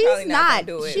 going. Yeah, I'm She's probably not not. gonna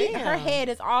do it. She, her Damn. head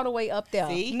is all the way up there.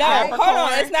 See? No, hold on.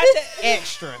 Capricorn, It's not that.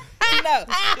 extra. No,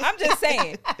 I'm just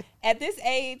saying. At this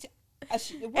age,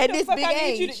 what At the this fuck big I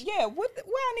need you age. to? Yeah, what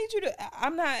I need you to?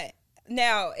 I'm not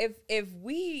now. If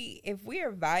we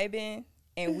are vibing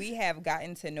and we have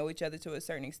gotten to know each other to a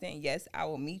certain extent, yes, I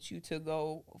will meet you to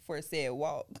go for said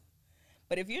walk.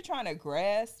 But if you're trying to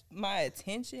grasp my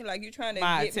attention, like you're trying to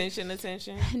My get me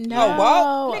attention. No, a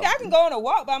walk, nigga, I can go on a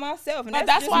walk by myself, and But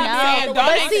that's just why me I'm being saying on the don't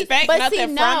walk. But see- expect but nothing see,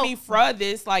 from no. me for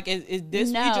this. Like, is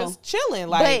this No. we just chilling?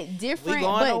 Like, But different- we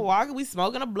going but- to walk, we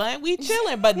smoking a blunt, we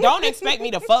chilling. But don't expect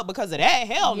me to fuck because of that.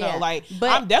 Hell Yeah. no. Like, But-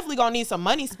 I'm definitely gonna need some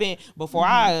money spent before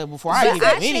I But even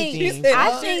I do think- anything. said-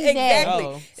 I think that exactly.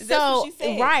 Oh. That's so what she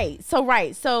said.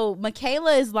 right. So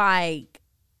Michaela is like,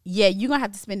 yeah, you're gonna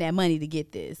have to spend that money to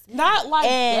get this. Not like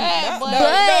And- that, No, but, no,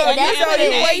 But that's you what know, it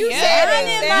the is. way you Yeah. said I it.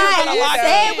 didn't You lie. gotta You lock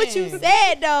said in. what you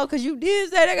said though, because you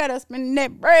did say they gotta spend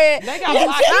that bread. They to gotta get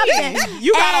lock something. in.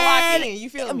 You gotta lock And- in. You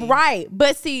feel me? Right.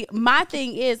 But see, my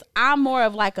thing is I'm more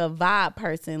of like a vibe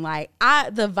person. Like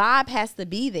the vibe has to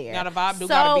be there. Now the vibe do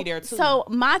gotta be there, too. So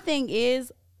my thing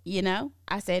is, you know,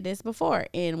 I said this before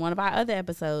in one of our other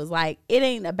episodes, like it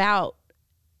ain't about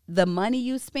the money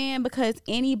you spend, because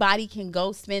anybody can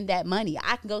go spend that money.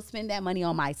 I can go spend that money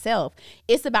on myself.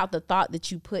 It's about the thought that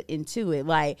you put into it.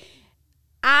 Like,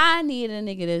 I need a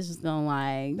nigga that's just gonna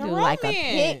like The do like a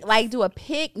romance. do a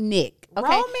picnic.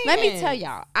 Okay, let me tell Romance.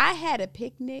 y'all. I had a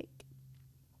picnic.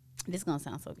 This gonna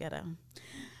sound so ghetto,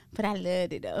 but I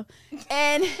loved it though.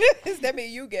 And That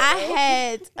mean you get. I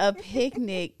had a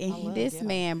picnic, and love this ghetto.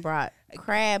 man brought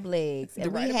crab legs, The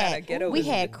and right we amount of ghetto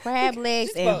had is good. crab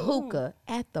legs and spoke. hookah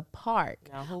at the park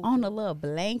Now, hookah. on a little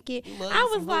blanket. You love I you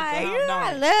was some like, hookah, yeah, don't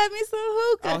I you? love me some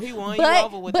hookah. Oh, he won you but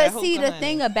over with but that see, hookah, the honey.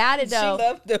 thing about it She though,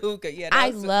 loved the hookah. Yeah,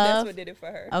 I that's love- what did it for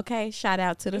her. okay, shout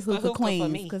out to the It's the hookah hookah for queens,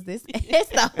 me. because this it's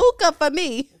the hookah for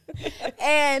me.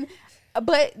 And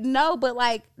but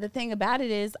like the thing about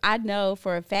it is, I know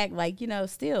for a fact, like, you know,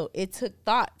 still it took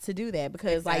thought to do that,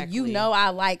 because like, you Exactly. know, I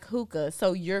like hookah,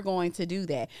 so you're going to do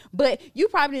that. But you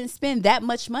probably didn't spend that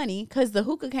much money, because the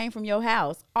hookah came from your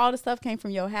house, all the stuff came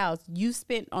from your house. You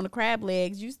spent on the crab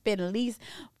legs, you spent at least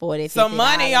 $40, Some $50.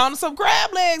 money on some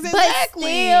crab legs.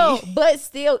 Exactly. But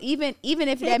still, even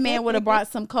if that man would have brought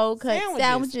some cold cut Sandwiches.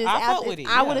 sandwiches, I fuck after, with it,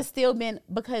 I would yeah. have still been,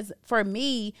 because for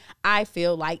me, I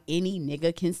feel like any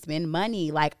nigga can spend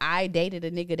money. Like, I dated a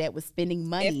nigga that was spending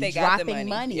money, If they got the dropping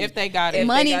money. If they got it. If they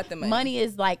money, got the money.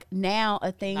 is like now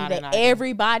a thing Not that an item.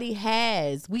 everybody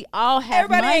has. We all have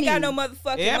Everybody money. ain't got no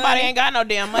motherfucking Everybody money. ain't got no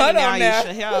damn money Hold now. on now. You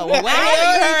should hell. Well, where the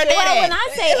hell you heard Well, when that?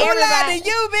 I say Who lied everybody, to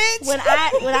you,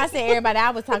 bitch? when I say everybody, I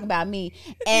was talking about me.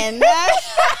 And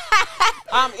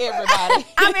I'm everybody.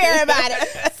 I'm everybody.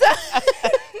 So,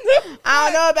 I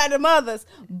don't know about the mothers,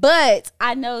 but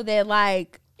I know that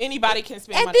like Anybody can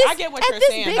spend at money. this, I get what at you're this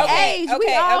saying. big though. Okay, age, we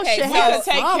okay, all okay. should We have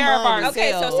could take some care of money. ourselves.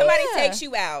 Okay, so somebody Yeah. takes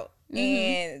you out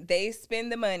and they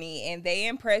spend the money and they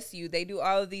impress you. They do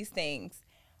all of these things.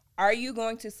 Are you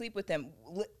going to sleep with them?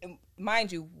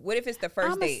 Mind you, what if it's the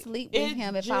 1st I'm date? sleep with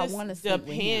him if I want to sleep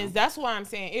with him. That's why I'm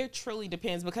saying it truly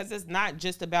depends, because it's not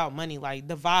just about money. Like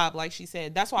the vibe, like she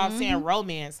said. That's why I'm saying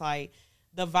romance. Like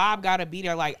the vibe gotta be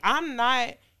there. Like I'm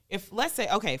not. If let's say,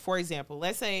 okay, for example,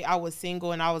 let's say I was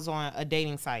single and I was on a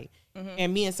dating site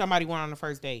and me and somebody went on the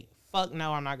first date. Fuck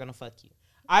no, I'm not gonna fuck you.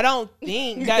 I don't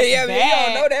think that's Yeah, bad.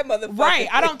 you don't know that motherfucker. Right.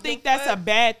 I don't think that's a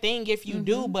bad thing if you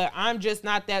do, but I'm just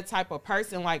not that type of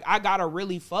person. Like I gotta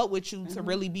really fuck with you to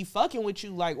really be fucking with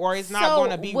you, like, or it's not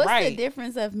gonna be what's right. the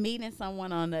difference of meeting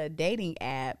someone on a dating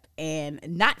app and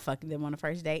not fucking them on the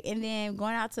first date, and then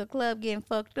going out to a club getting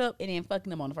fucked up and then fucking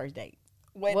them on the first date?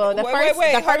 Wait, Well, the wait, first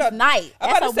hold first on. night. I'm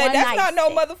about to a say that's one-night not no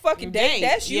stand. motherfucking date. Date,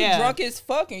 That's you yeah. drunk as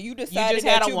fuck and you decided just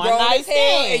had that a you one-night grown as hell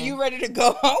stand. and you ready to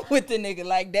go home with the nigga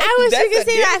like that. I wish that's you could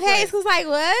a see my difference. face. Was like,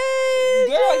 what?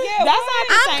 Girl, yeah, That's what? not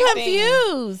the I'm same thing.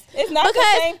 confused. It's not the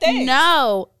because same thing.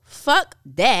 No, fuck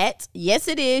that. Yes,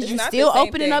 it is. It's You not still the same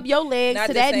opening thing. up your legs Not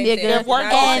to the that same nigga. thing. If we're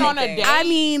Not going the on a same date,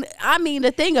 thing. I mean,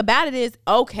 the thing about it is,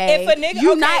 okay, If a nigga-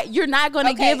 you're okay. not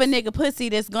gonna Okay. give a nigga pussy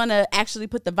that's gonna actually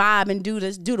put the vibe and do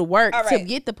the work All to right.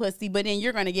 get the pussy, but then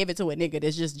you're gonna give it to a nigga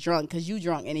that's just drunk because you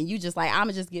drunk, and then you just like,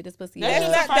 I'ma just get this pussy. That's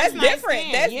That's up. just not- the that's first night different.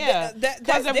 stand, That's- yeah. that's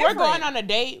Because if different. we're going on a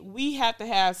date, we have to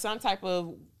have some type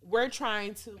of.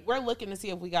 We're looking to see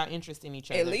if we got interest in each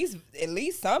other. At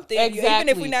least something. Exactly. Even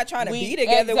if we're not trying to be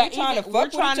together, we're trying to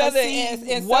fuck with each other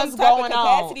in what's some type going of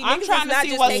on. capacity. I'm Niggas trying is to not see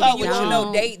just what's taking up you with on you.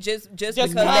 no date just because they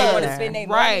because. want to spend their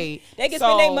money. Right. They can So,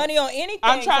 spend their money on anything.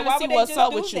 I'm trying so why to see would they what's just up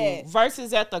do with you. that?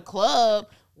 Versus at the club,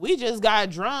 we just got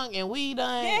drunk and we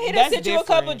done. Yeah, he done that's sent you a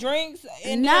couple different. drinks.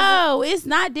 And No, it's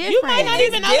not different. You might not It's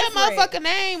even know different. that motherfucker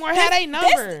name or have a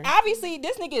number. Obviously,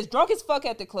 this nigga is drunk as fuck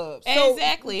at the club. So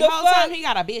Exactly. the Whole fuck- time he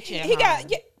got a bitch at He got, home.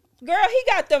 yeah, girl, he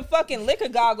got them fucking liquor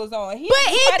goggles on. He But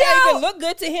he it might not don't- even look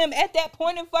good to him at that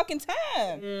point in fucking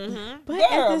time. Mm-hmm. But Girl,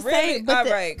 at the really? same, but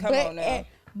All right, come on now.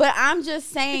 But I'm just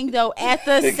saying though, at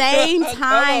the same Come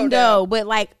time on though, now. but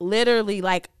like literally,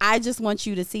 like I just want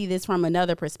you to see this from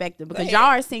another perspective because Go y'all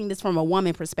ahead. are seeing this from a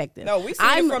woman perspective. No, we see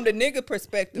I'm- it from the nigga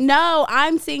perspective. No,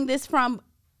 I'm seeing this from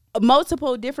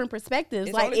multiple different perspectives.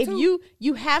 It's like only if two.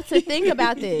 you have to think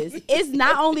about this. It's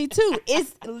not only two.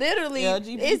 It's literally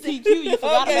LGBTQ, you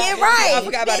forgot Okay, about Yeah, it. right. I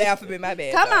forgot about the alphabet. My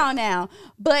bad. Come Sorry. on now.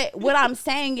 But what I'm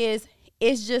saying is,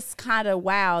 it's just kind of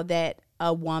wild that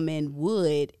a woman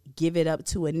would give it up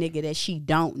to a nigga that she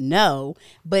don't know,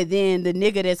 but then the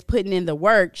nigga that's putting in the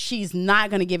work, she's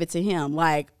not gonna give it to him.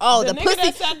 Like, oh, the nigga pussy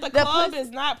that's at the club pussy- is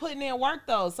not putting in work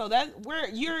though. So that's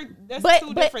but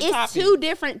two but different it's topics. two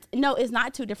different. No, it's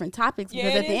not two different topics Yeah,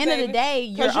 because at it the is, end of the baby. day,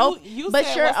 you're Because open. you But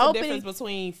said you're what's the opening. difference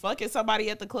between fucking somebody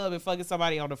at the club and fucking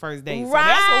somebody on the first date. So Right.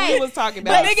 that's what we was talking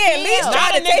But about. nigga at least Still. try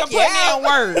Not to a take nigga you putting out. in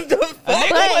work. The A fuck?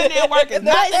 nigga putting in work is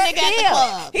not the But nigga at the still-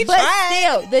 club. He But tried.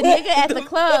 still, the nigga at the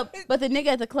club, but the nigga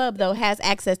at the club though has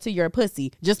access to your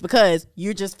pussy just because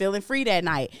you're just feeling free that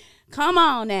night. Come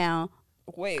on now.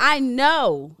 Wait, I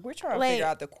know. we're trying to like, figure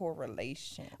out the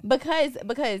correlation. because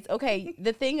okay,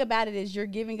 the thing about it is you're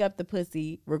giving up the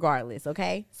pussy regardless,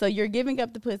 okay? So you're giving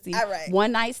up the pussy All right.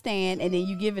 one night stand and then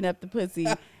you giving up the pussy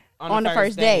On on the the first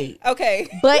first date. Okay,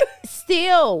 But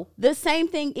still, the same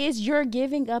thing is you're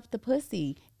giving up the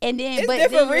pussy. And then it's but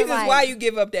different then you're reasons like, why you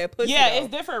give up that pussy. Yeah, though.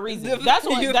 it's different reasons. Different- That's you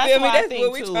what feel that's me? what I That's think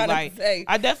what we too. trying to Like say.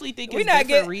 I definitely think We it's not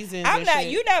different get, reasons. I'm and not. shit.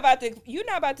 You're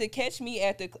not about to catch me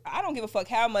at the. I don't give a fuck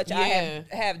how much I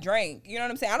have drank. You know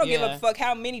what I'm saying? I don't give Yeah. a fuck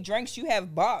how many drinks you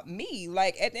have bought me.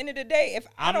 Like at the end of the day, if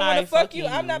I I'm don't not want to fuck fucking you,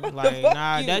 I'm not about like, to fuck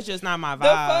nah, you. that's just not my vibe. The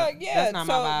fuck, yeah. That's not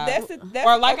so my vibe. that's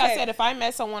Or like I okay. said, if I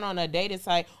met someone on a date, it's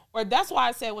like, or that's why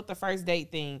I said with the first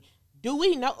date thing. Do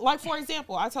we know? Like for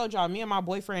example, I told y'all, me and my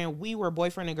boyfriend, we were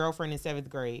boyfriend and girlfriend in 7th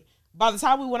grade. By the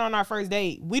time we went on our first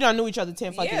date, we done knew each other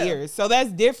 10 fucking Yeah. years. So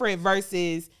that's different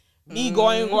versus me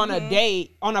going on a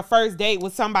date, on a first date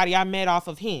with somebody I met off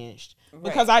of Hinged.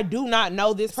 Because I do not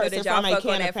know this So person did y'all from a fuck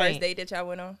on can that of first paint. date that y'all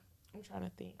went on? I'm trying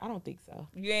to think. I don't think so.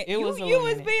 You ain't, It you, was a you little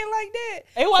was minute. being like that.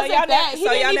 It wasn't so y'all that. Never, He so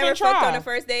didn't y'all even never fucked try. on the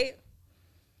first date.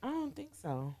 I don't think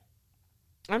so.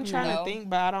 I'm trying No. to think,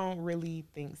 but I don't really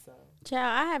think so.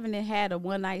 child, I haven't had a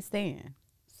one night stand.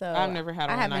 So I've never had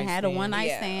a I haven't one-night had a stand. one night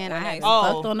Yeah, stand. I one-night haven't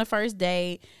stand. fucked on the first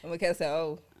date. And because said,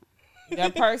 oh,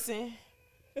 That person,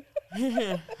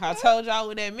 I told y'all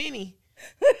with that mini.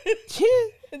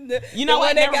 You know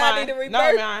what? That Never guy mind. need to Never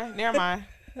rebirth. mind. Never mind.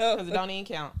 Because it don't even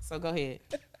count. So go ahead.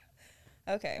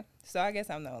 Okay. So I guess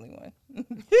I'm the only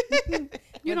one.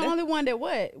 You the only one that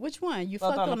what? Which one? You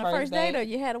fucked on the first date or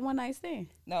you had a one night stand?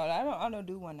 No, I don't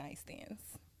do one night stands.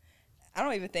 I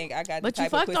don't even think I got But the you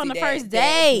type of fucked pussy on the that, first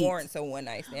that date. warrants a one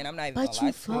night stand. I'm not even But gonna lie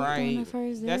you to fucked you. on the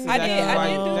first That's date. I did do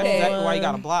That's that. exactly why you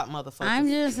got to block motherfuckers. I'm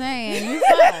just saying, you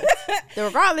fucked.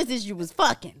 Regardless is you was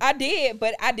fucking. I did,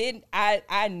 but I didn't.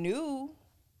 I knew.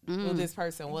 who this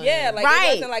person was. Yeah, like Right.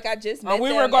 it wasn't like I just met Or we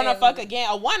them were gonna and- fuck again.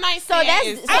 A one night So stand that's-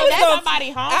 is so taking that's- somebody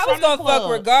home I was from the gonna fuck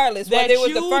club regardless, that whether it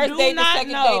was the you first do date, the not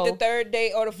second know. date, the third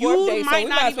date, or the You fourth date. So might we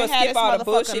not might as well even have skip this all the motherfucking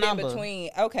bullshit number. in between.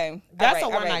 Okay, That's all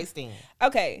a right, one night stand.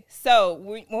 Okay, so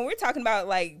when we're talking about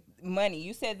like money,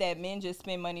 you said that men just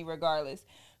spend money regardless.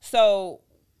 So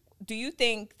do you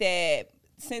think that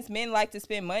since men like to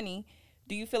spend money,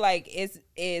 do you feel like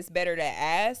it's better to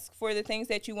ask for the things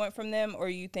that you want from them, or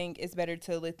you think it's better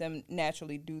to let them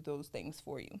naturally do those things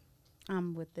for you?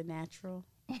 I'm with the natural.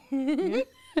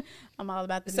 I'm all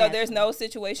about the So natural. there's no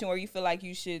situation where you feel like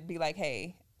you should be like,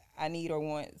 hey, I need or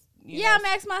want. Yeah, I'm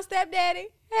asking my stepdaddy.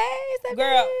 Hey, stepdaddy.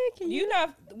 Girl, can you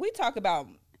know, we talk about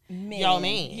men. Your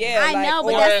man. Yeah, I like, know,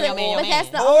 but or- that's your man, but that's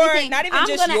the or only thing. not even I'm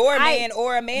just gonna- your I- man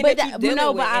or a man but that you dealing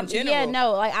no, with but in general. yeah,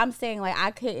 no, like I'm saying, like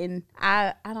I couldn't,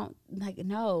 I don't like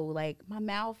no, like my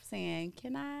mouth saying,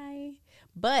 can I?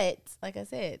 But like I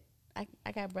said,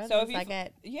 I got brothers. So if you, I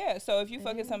got so if you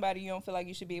fucking somebody, you don't feel like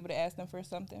you should be able to ask them for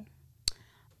something.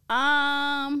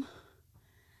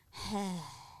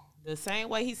 The same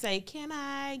way he say, "Can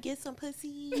I get some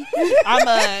pussy?"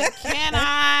 Can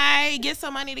I get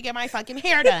some money to get my fucking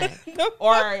hair done?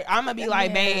 Or I'm gonna be like,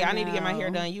 Yeah, "Babe, I need to get my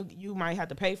hair no. done. You might have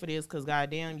to pay for this because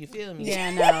goddamn, you feel me?" Yeah,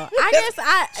 no. I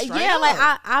guess Straight like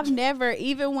up. I've never,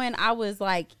 even when I was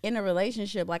like in a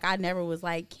relationship, like I never was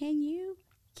like, can you?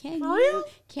 real?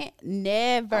 Can't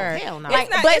never. Oh, hell no. It's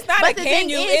not, it's not a the can thing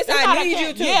you. is, It's I need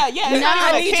you to. Yeah, yeah. No, it's not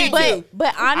I a need you can to.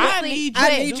 but honestly, need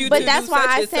but, you to do but this. that's why Such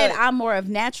I and said such. I'm more of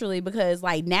naturally, because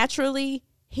like naturally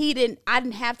I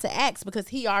didn't have to ask because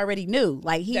he already knew.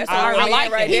 Like he was That's a already, grown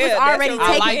man right he was there. already That's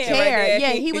a taking grown man care. right there.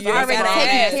 Yeah, he was You're already a grown taking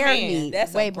ass care of man. me.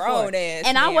 That's a way grown before. ass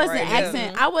And I man wasn't right there.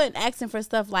 asking. I wasn't asking for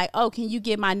stuff like, oh, can you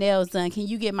get my nails done? Can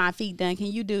you get my feet done? Can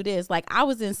you do this? Like I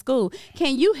was in school.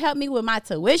 Can you help me with my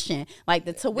tuition? Like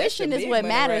the tuition is big what money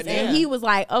matters. right And there. he was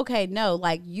like, okay, no,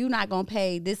 like you not gonna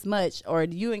pay this much, or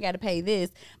you ain't got to pay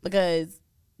this because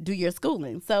do your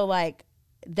schooling. So like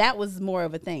that was more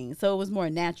of a thing. So it was more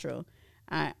natural.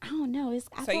 I don't know.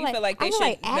 So you feel like they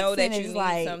should know that you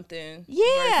need something.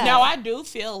 Yeah. No, I do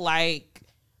feel like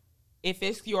if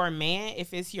it's your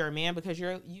man, because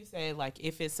you said like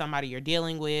if it's somebody you're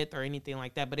dealing with or anything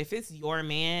like that, but if it's your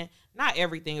man, not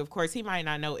everything, of course, he might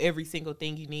not know every single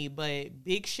thing you need, but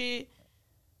big shit,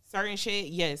 certain shit,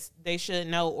 yes, they should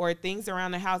know. Or things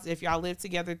around the house, if y'all live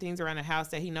together, things around the house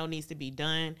that he know needs to be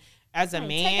done. As a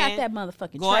man, take out that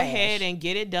motherfucking go trash. ahead and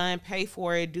get it done, pay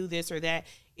for it, do this or that.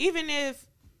 Even if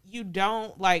you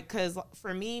don't like, because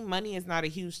for me, money is not a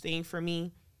huge thing for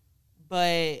me,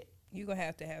 but You gonna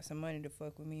have to have some money to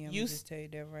fuck with me. I'm You gonna just tell you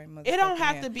that right, motherfucker. it don't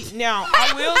have to be. Now,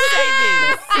 I will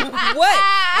say this. What?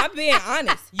 I'm being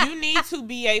honest. You need to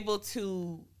be able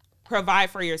to provide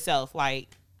for yourself.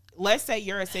 Like, let's say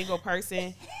you're a single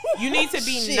person. You need to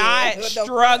be Shit. not What the fuck?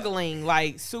 struggling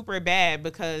like super bad,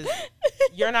 because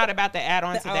you're not about to add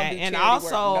on to I don't that. do And charity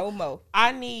work also, no more.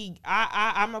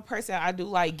 I'm a person, I do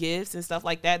like gifts and stuff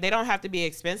like that. They don't have to be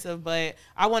expensive, but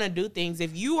I want to do things.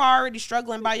 If you are already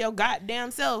struggling by your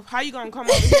goddamn self, how you gonna come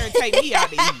over here and take me out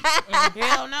to eat?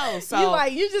 Hell no. So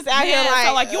you just out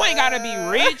so like you ain't gotta be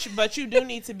rich, but you do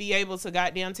need to be able to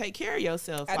goddamn take care of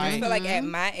yourself. I Like, just feel like at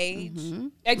my age,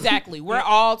 exactly. We're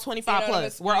all 25 You know what I'm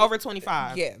plus. saying? We're over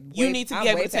 25. yeah, You way- need to I'm be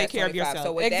able way to take past care of 25. yourself.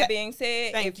 So with that being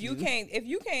said, Thank if you you. can't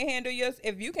handle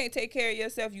if you can't take care of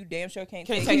yourself, you damn sure can't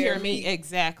Can take care of me.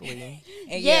 Exactly.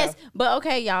 And Yes, yeah, but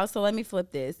okay, y'all. So let me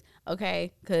flip this,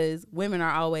 okay? Because women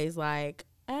are always like,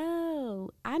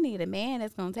 "Oh, I need a man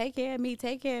that's gonna take care of me,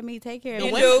 take care of me, take care of The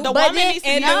me." women, the But woman then, needs to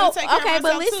be able no, to take care okay, of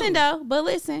but herself, listen too. though, but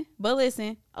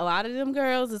listen. A lot of them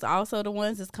girls is also the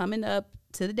ones that's coming up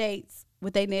to the dates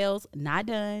with their nails not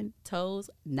done, toes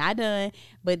not done,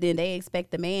 but then they expect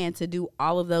the man to do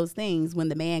all of those things when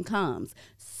the man comes.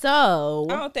 So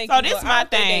I don't think. So you this go- I my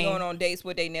don't think thing. They going on dates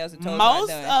with their nails and toes Most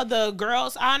not done. of the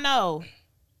girls I know,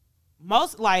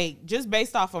 like just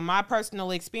based off of my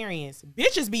personal experience,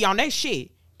 bitches be on their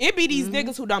shit. It be these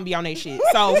niggas who don't be on their shit.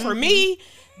 So for me,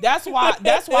 that's why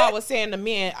I was saying to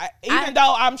men, even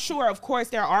though I'm sure, of course,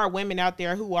 there are women out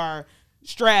there who are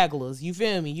stragglers. You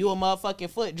feel me? You a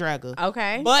motherfucking foot dragger.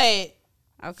 okay, But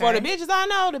okay. for the bitches I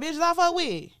know, the bitches I fuck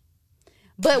with,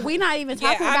 But we're not even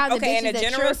talking about the in bitches a that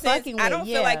general you're sense, fucking with. I don't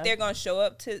feel like they're gonna show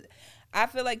up to. I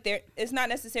feel like it's not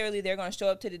necessarily they're going to show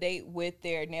up to the date with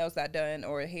their nails not done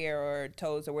or hair or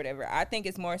toes or whatever. I think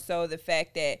it's more so the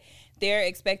fact that they're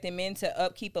expecting men to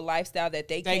upkeep a lifestyle that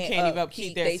they can't even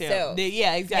upkeep themselves.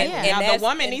 Yeah, exactly. Yeah. Now, the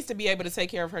woman needs to be able to take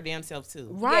care of her damn self too.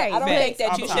 Right. Yeah, I don't think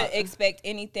that you Off should top. expect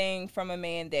anything from a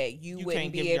man that you wouldn't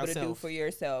can't be give able to do yourself. for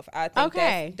yourself. I think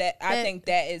I think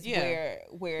that is Yeah.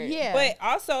 where Yeah. But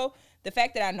also the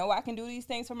fact that I know I can do these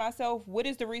things for myself, what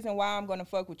is the reason why I'm going to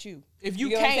fuck with you? If you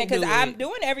know what I'm can't saying? do I'm it.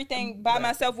 doing everything by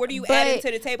myself. What are you But- adding to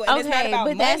the table? And it's not about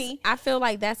but money. I feel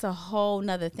like that's a whole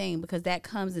nother thing, because that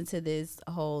comes into this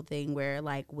whole thing where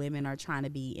like women are trying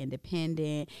to be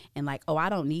independent and like, oh, I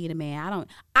don't need a man.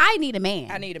 I need a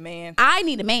man. I need a man. I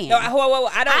need a man. No, whoa.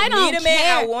 I don't need a man.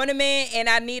 care. I want a man, and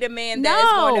I need a man that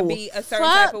is going to be a certain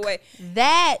type of way.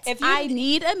 That If you- I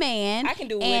need a man. I can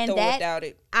do and with or that without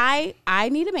it. I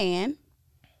need a man,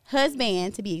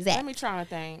 husband to be exact. Let me try a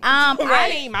thing. I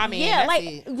need my man. Yeah, That's like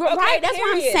it. right. That's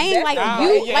what I'm period. saying. That's Like all.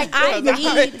 you, Yeah, like I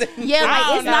because need. Yeah, I like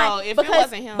don't it's not know. If it because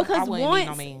wasn't him, I because wouldn't need once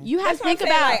no man. you have That's to what I'm think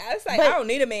saying. about. Like, it's like but, I don't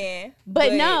need a man.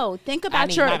 but no, think about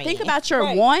need your my think man. about your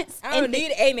Right. wants. I don't and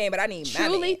need a man, but I need my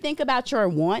truly man. think about your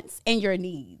wants and your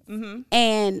needs. Mm-hmm.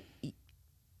 And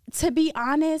to be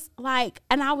honest, like,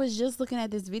 and I was just looking at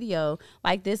this video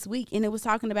like this week, and it was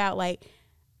talking about like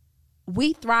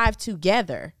we thrive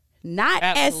together, not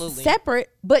Absolutely. as separate,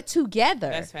 but together.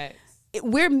 That's facts.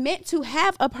 We're meant to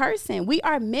have a person. We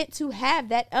are meant to have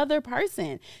that other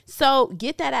person. So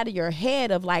get that out of your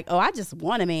head of like, oh, I just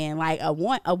want a man. Like a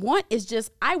want is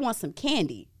just I want some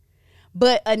candy.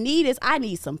 But a need is I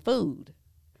need some food.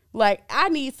 Like I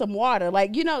need some water.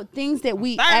 Like, you know, things that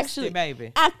we Thirsty, actually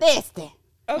baby. I'm thirsty.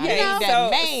 Okay, You know?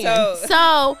 That man.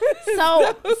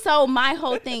 So my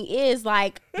whole thing is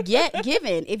like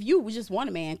given. If you just want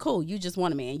a man, cool. You just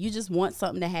want a man. You just want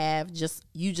something to have.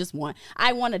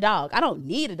 I want a dog. I don't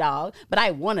need a dog, but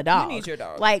I want a dog. You need your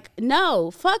dog. Like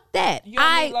no, fuck that. You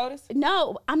don't need Lotus?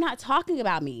 No, I'm not talking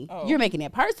about me. Oh. You're making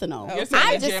it personal. You're saying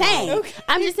I'm in just general. saying. Okay.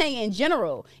 I'm just saying in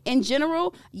general. In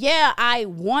general, yeah, I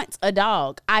want a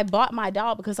dog. I bought my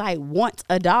dog because I want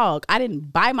a dog. I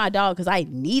didn't buy my dog because I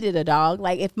needed a dog.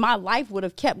 Like if my life would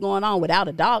have kept going on without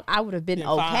a dog, I would have been Been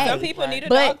fine. okay. Some people need a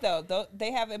But- dog though.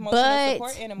 They have emotional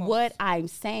support But animals. what I'm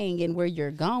saying and where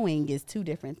you're going is two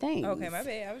different things. Okay, my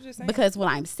bad. I was just saying. Because what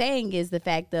I'm saying is the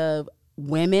fact of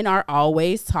women are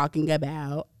always talking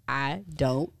about I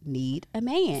don't need a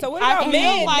man. so what I about feel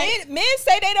men? like- Men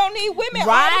say they don't need women all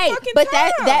Right, the fucking but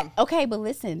time. that okay, but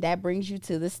listen, that brings you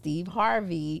to the Steve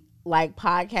Harvey like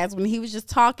podcast when he was just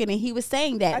talking and he was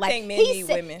saying that I like think men he need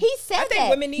said, women. He said I think that.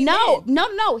 women need no, men.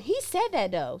 no, he said that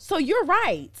though. So you're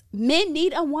right. Men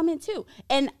need a woman too.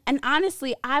 And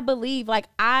honestly, I believe like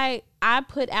I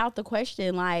put out the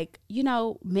question like, you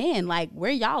know, men, like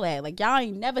where y'all at? Like y'all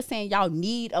ain't never saying y'all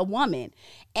need a woman.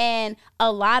 And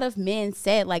a lot of men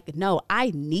said like, no,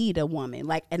 I need a woman.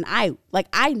 Like and I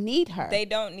need her. They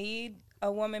don't need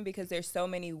a woman because there's so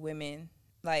many women.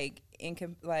 Like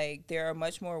there are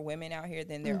much more women out here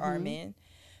than there are men.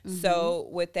 So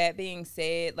with that being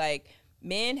said, like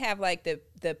men have like the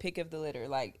pick of the litter.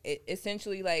 Like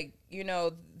essentially, like, you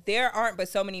know, there aren't but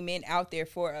so many men out there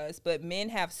for us, but men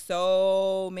have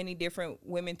so many different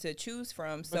women to choose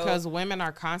from. So Because women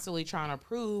are constantly trying to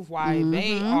prove why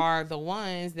they are the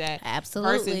ones that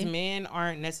Absolutely. versus men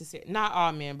aren't necessary. Not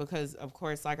all men, because of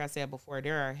course, like I said before,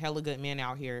 there are hella good men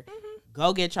out here.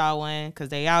 Go get y'all one, because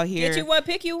they out here. get you one,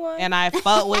 pick you one. And I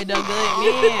fuck with the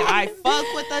good men. I fuck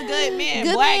with the good men.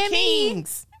 Good Black man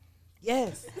kings.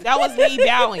 Yes. That was me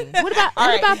bowing. What about All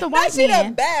what right. about the white she done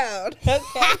man? bowed. Okay.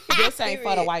 This ain't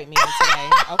for the white men today.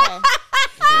 Okay.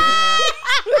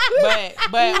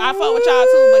 but I fuck with y'all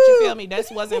too, but you feel me? This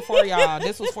wasn't for y'all.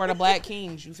 This was for the black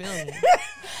kings, you feel me?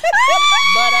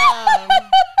 But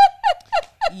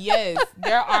yes,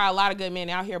 there are a lot of good men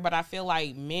out here, but I feel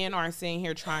like men aren't sitting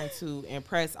here trying to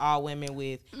impress all women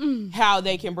with how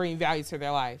they can bring value to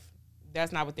their life.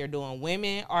 That's not what they're doing.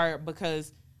 Women are,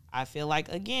 because I feel like,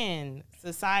 again,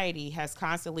 society has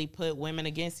constantly put women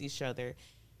against each other.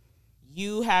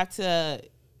 You have to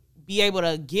be able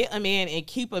to get a man and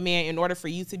keep a man in order for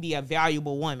you to be a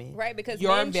valuable woman. Right, because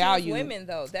your men value. choose women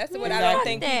though. That's what I Exactly. don't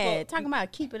think that. people. Talking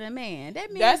about keeping a man.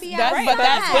 That man That's be that's outside. but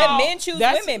that's But how- men choose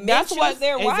that's- women. Men that's choose what-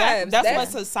 their wives. That's what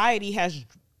That's- society has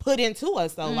put into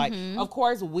us though. Like, of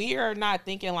course, we are not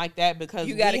thinking like that because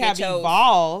You we gotta get have chose.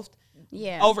 evolved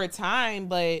Yeah. over time,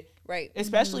 but Right.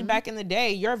 especially back in the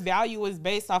day, your value is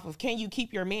based off of, can you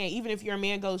keep your man, even if your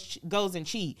man goes and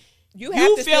cheat. you have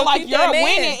to feel still like keep you're that man.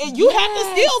 winning, and you have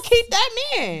to still keep that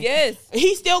man. Yes.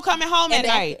 He's still coming home at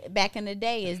night. Back in the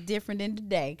day is different than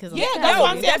today. Yeah, that's what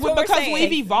I'm saying. That's what we're because saying.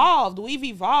 we've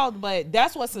evolved, but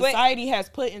that's what society has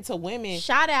put into women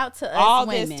Shout out to us all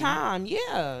women. this time.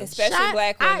 Yeah. Especially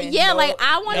black women.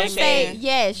 I want to say Amen.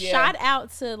 yes. Yeah. Shout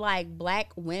out to like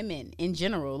black women in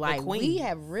general. Like we queen.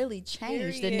 have really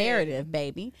changed the Period. narrative,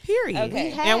 baby. Period.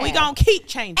 Okay. And we gonna keep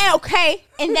changing. Okay,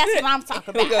 and that's what I'm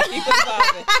talking We're about. gonna keep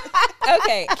evolving.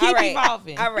 Okay. Keep all right.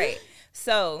 evolving. All right.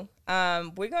 So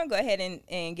we're gonna go ahead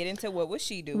and get into what would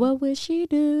she do. What would she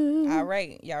do? All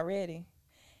right, y'all ready?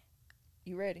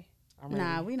 You ready?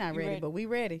 Nah, we not You ready, ready? but we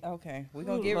ready. Okay, we're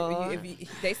gonna Ooh, get. Lord. If you,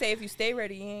 they say if you stay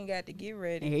ready, you ain't got to get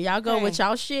ready. Here y'all go with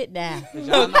y'all shit now. Y'all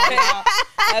know y'all-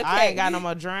 Okay. I ain't got no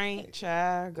more drink,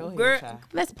 child. Go Girl, ahead, child.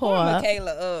 Let's pour Pour up.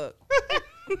 Michaela up.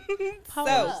 Pour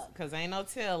So, up. Cause ain't no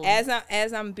telling.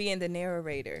 as I'm being the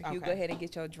narrator, you Okay. go ahead and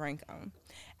get your drink on.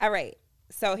 All right.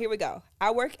 So here we go.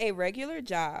 I work a regular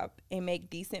job and make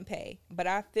decent pay, but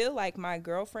I feel like my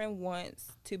girlfriend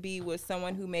wants to be with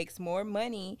someone who makes more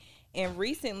money, and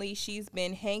recently she's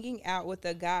been hanging out with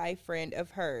a guy friend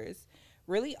of hers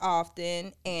really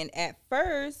often, and at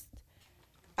first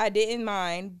I didn't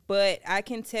mind, but I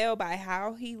can tell by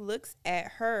how he looks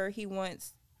at her he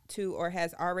wants to or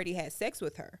has already had sex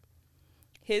with her.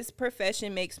 His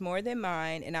profession makes more than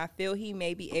mine, and I feel he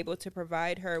may be able to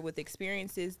provide her with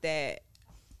experiences that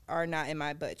are not in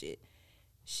my budget.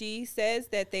 She says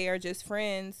that they are just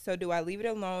friends, so do I leave it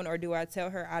alone or do I tell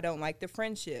her I don't like the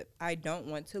friendship? I don't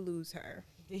want to lose her.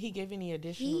 Did he give any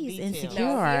additional He's details? insecure.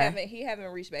 No, Sure. he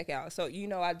haven't reached back out. So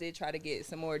I did try to get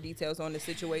some more details on the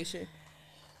situation,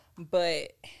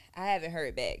 but I haven't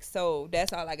heard back. So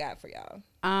that's all I got for y'all.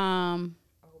 Oh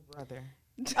brother.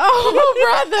 Oh,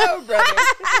 brother. Oh, brother.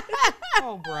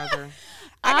 Oh brother.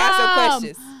 I got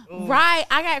some questions. Right,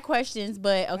 I got questions,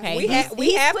 but okay. We have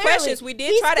he's questions. We did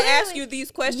he's try to ask clearly- you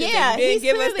these questions. Yeah, and you he's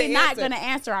didn't give us clearly the not answer. going to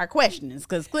answer our questions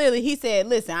because clearly he said,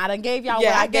 "Listen, I done gave y'all Yeah,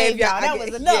 what I I gave gave y'all. y'all. That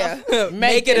was enough." Yeah.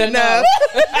 Make it enough.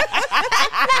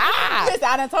 Listen,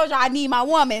 I done told y'all I need my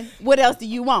woman. What else do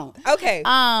you want? Okay.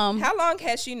 Um, How long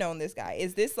has she known this guy?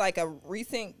 Is this like a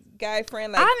recent guy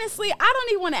friend? Like, honestly, I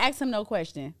don't even want to ask him no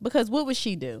question because what would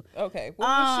she do? okay. What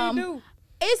would she do?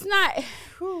 It's not.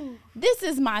 This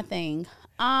is my thing.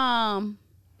 I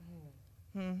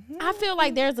feel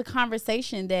like there's a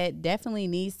conversation that definitely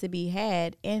needs to be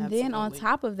had, and then on Absolutely.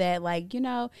 top of that, like, you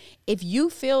know, if you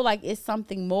feel like it's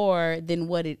something more than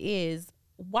what it is,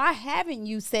 why haven't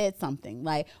you said something?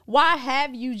 Like, why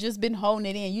have you just been holding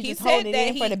it in? You just holding it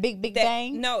in for the big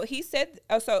bang? No, he said.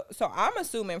 So I'm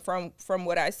assuming from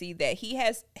what I see that he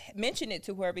has mentioned it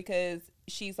to her because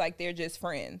she's like they're just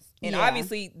friends, and Yeah.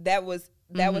 obviously that was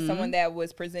someone that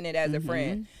was presented as a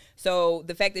friend. So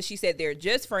the fact that she said they're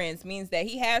just friends means that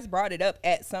he has brought it up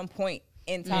at some point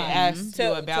in time. asked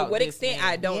you about to what this extent, man.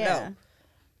 I don't Yeah. know.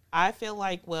 I feel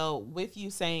like, well, with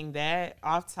you saying that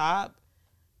off top,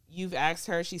 you've asked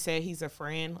her, she said he's a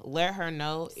friend. Let her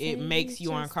know it makes he's you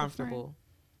just a uncomfortable.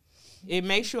 It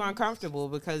makes you uncomfortable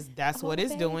because that's what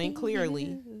it's doing,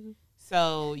 clearly.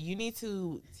 So you need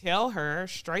to tell her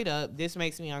straight up, this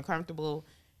makes me uncomfortable.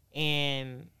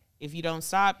 And if you don't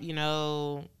stop, you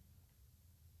know,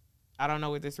 I don't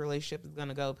know where this relationship is going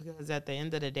to go, because at the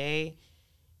end of the day,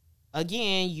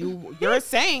 again, you're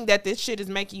saying that this shit is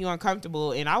making you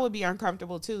uncomfortable, and I would be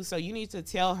uncomfortable too. So you need to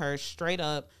tell her straight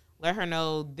up, let her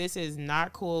know this is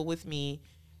not cool with me.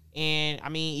 And I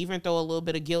mean, even throw a little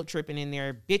bit of guilt tripping in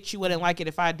there. Bitch, you wouldn't like it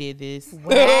if I did this. Wow.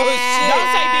 Don't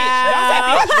say bitch. Don't say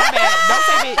bitch. My bad. Don't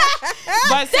say bitch.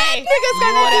 But say you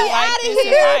wouldn't like this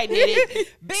if I did it.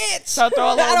 Bitch. So throw a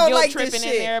I little don't guilt like this tripping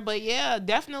in shit. there. But yeah,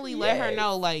 definitely let her Yes.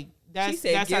 know, like, She that's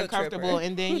said guilt uncomfortable. tripper.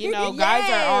 And then, you know, guys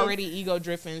Yes. are already ego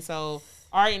dripping, so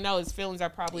I already know his feelings are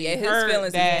probably Yeah, his hurt feelings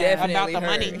is that- definitely about the hurt.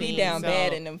 money He thing. down so.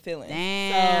 bad in them feelings.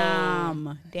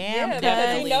 Damn. Damn. Yeah, because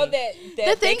definitely. you know that The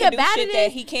they thing can do about shit it that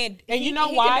is- he can't. And you know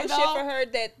he why, can do shit though? for her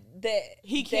that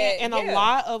He can't, and yeah. a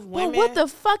lot of But women. what the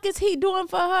fuck is he doing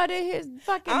for her that his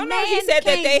fucking I don't know. man He said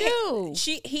that can't they do?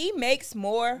 he makes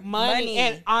more money.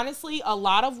 And honestly, a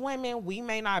lot of women, we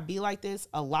may not be like this.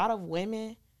 A lot of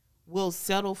women will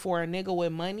settle for a nigga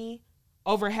with money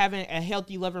over having a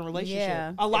healthy, loving relationship.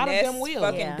 Yeah. A lot And of that's them will.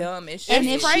 fucking Yeah. dumb as shit. And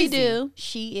It's if she crazy. do,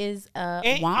 she is And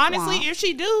womp honestly, womp. if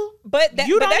she do, but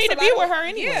you don't that's need a to be lot with of- her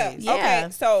anyways. Yeah. Yeah. Okay.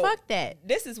 So fuck that.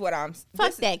 this is what I'm. Fuck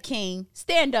this, that, king.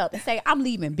 Stand up and say, I'm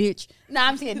leaving, bitch. No,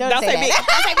 I'm saying, don't Don't say say that.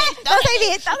 Don't say bitch. Don't say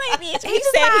bitch. Don't say bitch. He We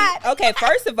just said, lied. okay,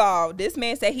 first of all, this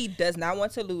man said he does not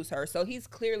want to lose her. So he's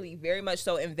clearly very much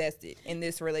so invested in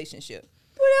this relationship.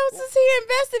 What else is he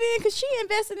invested in? Because she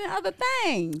invested in other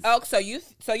things. Oh, so you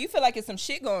feel like it's some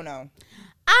shit going on.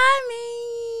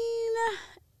 I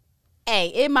mean, hey,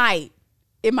 it might.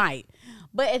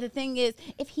 But the thing is,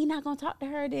 if he not gonna talk to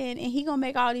her, then and he gonna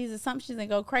make all these assumptions and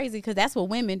go crazy, because that's what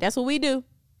we do.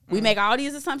 We make all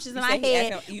these assumptions in our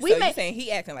head. You saying he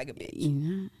acting like a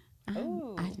bitch?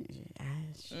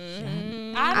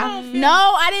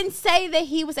 I didn't say that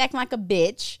he was acting like a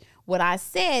bitch. What I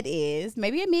said is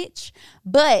maybe a Mitch,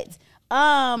 but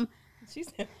She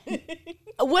said.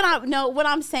 what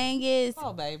I'm saying is,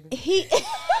 Oh, baby.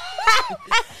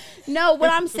 what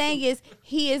I'm saying is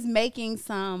he is making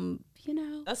some,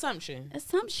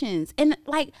 assumptions. And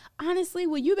like, honestly,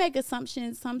 when you make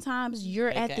assumptions, sometimes you're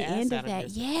Make at an the ass end out of of that.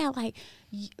 yourself. Yeah, like,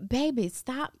 baby,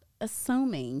 stop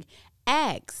assuming.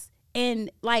 Ask.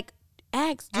 And like,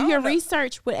 do your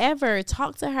research, whatever.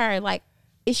 Talk to her. Like,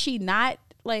 is she not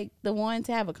like the one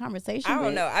to have a conversation I don't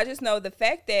with? know. I just know the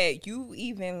fact that you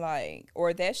even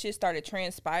or that shit started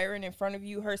transpiring in front of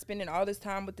you, her spending all this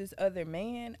time with this other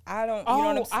man. I don't. Oh, you know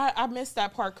what I'm saying? I missed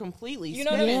that part completely. You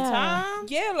know what I Spending mean? time?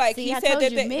 Yeah, like See, he I said told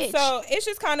that. you, Mitch. So it's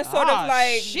just kind of sort of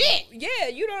like shit. Yeah,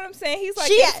 you know what I'm saying? He's like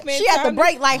She they spend had to time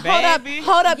break. Like, Baby.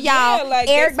 hold up, y'all. Yeah, like,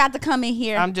 Eric this- about to come in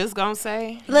here. I'm just gonna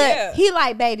say, Look, Yeah. he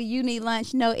like, baby, you need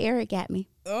lunch. No, Eric got me.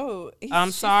 Oh, I'm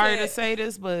she sorry to said- say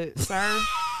this, but sir,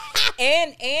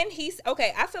 And he's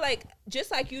okay. I feel like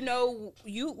just like when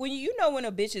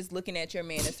a bitch is looking at your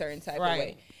man a certain type of Right.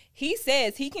 way. He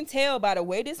says he can tell by the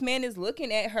way this man is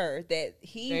looking at her that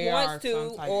he They wants are some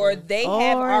to, type or of- they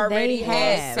have Or already they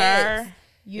had have. sex. sir,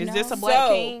 You is know? this a black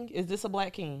So- king? Is this a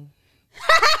black king?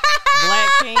 Black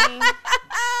king,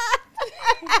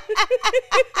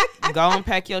 go and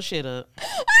pack your shit up,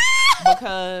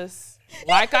 because,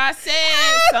 like I said,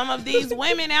 some of these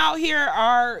women out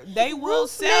here they will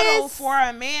settle Ruthless. for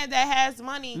a man that has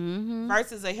money Mm-hmm.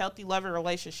 versus a healthy loving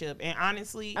relationship. And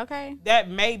honestly, Okay. that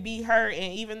may be her.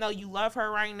 And even though you love her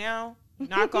right now, you're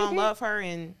not gonna love her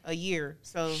in a year.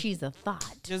 So She's a thought.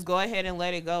 just go ahead and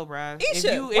let it go, bruh.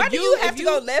 Isha, why do you have to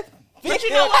go left? But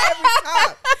you know what? Every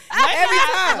time. Every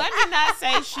time. Let me not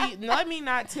say let me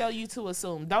not tell you to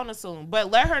assume. Don't assume.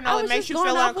 But let her know it makes you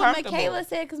feel off what uncomfortable. Michaela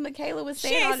said, because Michaela was She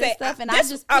saying ain't all this say- stuff, and this- I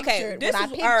just pictured this what I is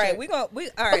pictured. all right.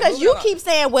 All right. Because moving you on. keep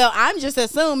saying, well, I'm just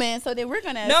assuming, so then we're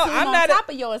gonna No, assume I'm on not top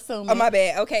of your assuming. Oh, my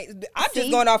bad. Okay, I'm just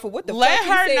See? going off of what the Let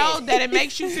fuck her you know said. that it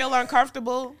makes you feel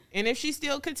uncomfortable. And if she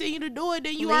still continue to do it,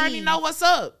 then you already Leave. know what's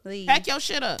up. Leave. Pack your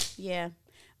shit up. Yeah.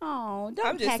 Oh, don't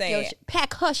I'm just pack saying.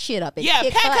 pack her shit up and Yeah,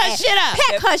 kick pack her ass. shit up.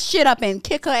 Pack her shit up and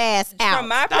kick her ass out. From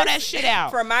my Throw that shit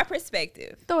out. From my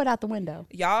perspective, Throw it out the window.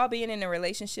 y'all being in a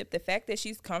relationship, the fact that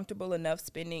she's comfortable enough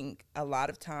spending a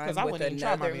lot of time 'Cause I with wouldn't even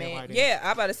try my another man man. like that. Yeah,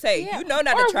 I'm about to say, Yeah. you know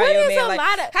not Or to try what your is man. a Like,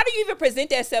 lot of- how do you even present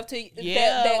that self to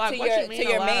Yeah, that like, to what your you mean to a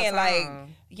your lot of man? Like,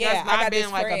 time? yeah, That's I not got been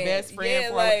this like friend. a best friend Yeah,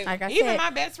 for Like I even said, my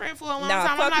best friend for a long Nah,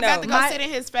 time. I'm fuck not about no. to go sit in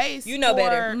his face. You know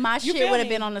better. my You shit feel would have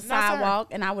me? been on the No, sir. sidewalk,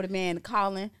 and I would have been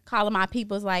calling my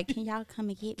people's like, can y'all come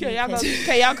and get me?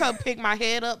 Can y'all come pick my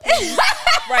head up, please?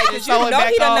 Right, because you Sew it know back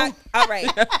he done on. knock. All right,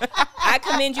 I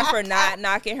commend you for not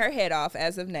knocking her head off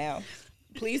as of now.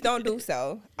 Please don't do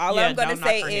so. All Yeah, I'm gonna don't knock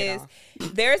say her head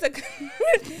is there's a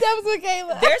That was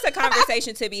Michaela. there's a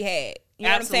conversation to be had. You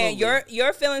know what I'm saying? Absolutely.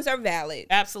 Your feelings are valid.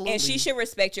 Absolutely. And she should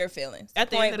respect your feelings. At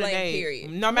the Point end of the blank, day,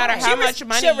 period. no matter Right. how She much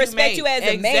money should you respect make, you as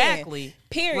a man. exactly.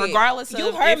 Period. Regardless of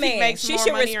You her if man. he makes She more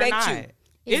should money or respect not. you.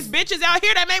 It's bitches out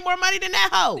here that make more money than that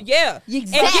hoe. Yeah. Exactly.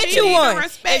 And get You you need to one.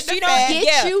 respect If she the don't fact- Get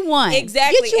yeah, you one.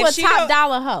 Exactly. Get you If a she top don't-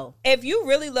 dollar hoe. If you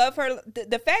really love her,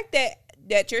 the fact that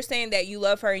you're saying that you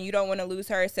love her and you don't want to lose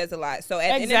her says a lot. So at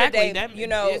the end of the day, That- you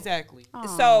know, exactly.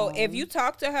 so if you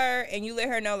talk to her and you let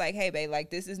her know, like, hey, babe, like,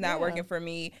 this is not Yeah. working for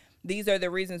me. These are the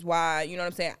reasons why, you know what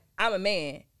I'm saying? I'm a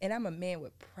man, and I'm a man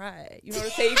with pride. You know what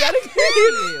I'm saying? You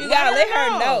gotta let her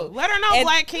know. Let her know, And-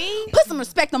 Black King. Put some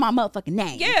respect on my motherfucking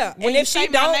name. Yeah, When and you if say she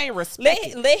my don't, name, respect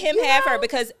it. let him have her,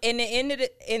 because in the end,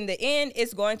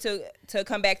 it's going to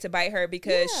come back to bite her,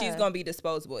 because she's Yeah. gonna be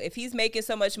disposable. If he's making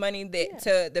so much money that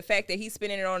to the fact that he's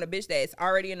spending it on a bitch that's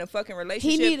already in a fucking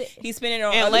relationship, he's spending it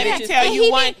on And other let me bitches. tell And you he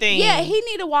one need- thing. Yeah, he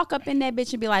need to walk up in that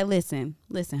bitch and be like, listen,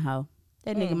 ho.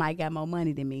 That nigga might got more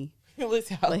money than me,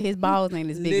 Listen, but his balls ain't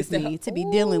as big as Listen, me to be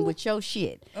dealing with your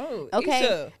shit. Oh, Okay,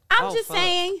 Isha. I'm Oh, just fuck.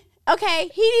 saying. Okay,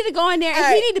 he need to go in there and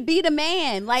Alright. he need to be the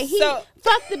man. Like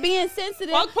fuck the being sensitive.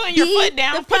 fuck putting your be foot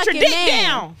down. the Put your fucking dick man.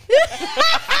 down.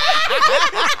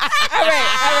 All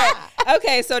right.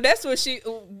 Okay, so that's what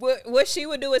she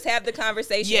would do is have the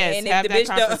conversation. Yes, and have if the that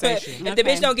bitch conversation. if the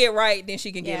Okay. bitch don't get right, then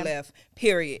she can get Yeah. left.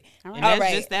 Period. All And right. All that's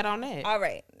right. just that on that. All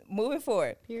right. Moving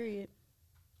forward. Period.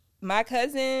 My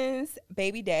cousin's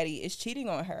baby daddy is cheating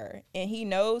on her, and he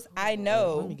knows I Let me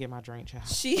know get my drink, child.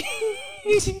 she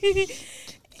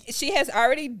she has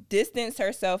already distanced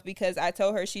herself because I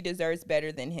told her she deserves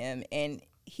better than him, and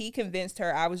he convinced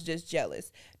her I was just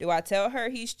jealous. Do I tell her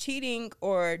he's cheating,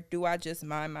 or do I just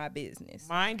mind my business?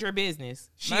 Mind your business.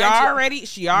 She Mind already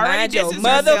mind your distanced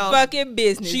herself. motherfucking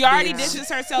business. She already bitch.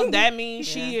 distanced herself. That means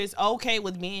she is okay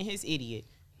with being his idiot.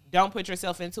 Don't put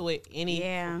yourself into it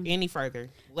any further.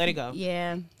 Let it go.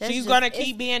 Yeah. She's going to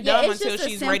keep being dumb until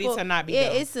she's ready to not be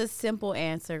dumb. It's a simple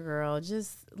answer, girl.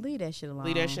 Just leave that shit alone.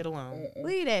 Leave that shit alone.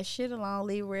 Leave that shit alone.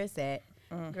 Leave where it's at.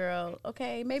 Girl,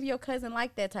 okay, maybe your cousin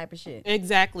like that type of shit.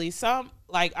 Exactly.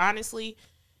 Honestly,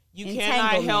 you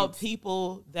cannot help Entanglements.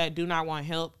 people that do not want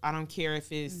help. I don't care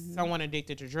if it's someone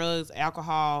addicted to drugs,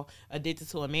 alcohol, addicted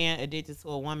to a man, addicted to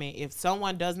a woman. If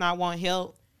someone does not want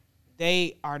help,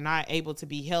 they are not able to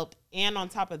be helped. And on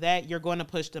top of that, you're going to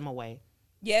push them away.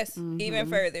 Yes, even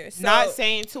further. So, Not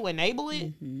saying to enable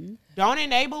it. Don't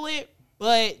enable it,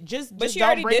 but just but she don't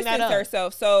already bring that distanced up.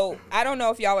 herself. So I don't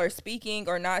know if y'all are speaking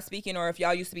or not speaking, or if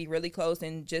y'all used to be really close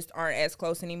and just aren't as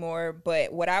close anymore.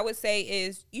 But what I would say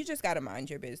is you just got to mind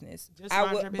your business. Just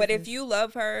mind your But if business. you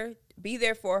love her, be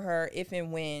there for her if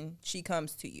and when she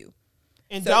comes to you.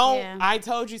 And So- don't, Yeah. I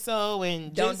told you so,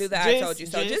 and Don't do that. I told you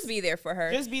so. Just be there for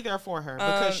her. Just be there for her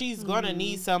because she's gonna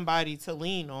need somebody to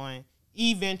lean on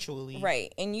eventually.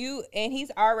 Right. And he's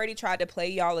already tried to play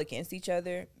y'all against each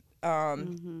other. So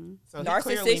he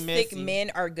clearly Narcissistic messy.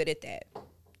 men are good at that.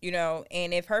 You know,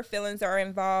 and if her feelings are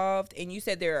involved, and you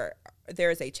said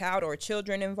there's a child or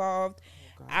children involved,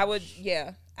 I would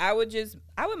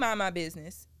mind my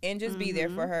business and just be there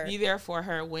for her. Be there for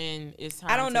her when it's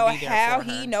time. I don't to know be there how for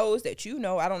her. he knows that you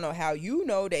know. I don't know how you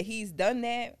know that he's done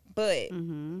that. But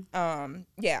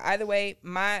yeah, either way,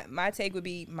 my take would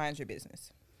be mind your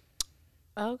business.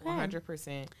 Okay.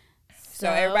 100%. So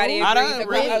everybody I agrees don't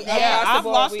across- really. across Yeah, the I've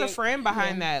board, lost we- a friend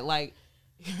behind that. Like,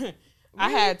 I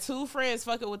had 2 friends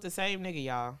fucking with the same nigga,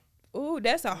 y'all. Ooh,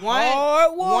 that's a One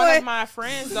hard one. one of my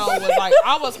friends though was like,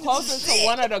 I was closer to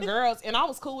one of the girls, and I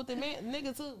was cool with the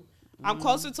nigga too. I'm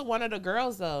closer to one of the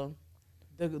girls though.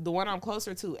 The one I'm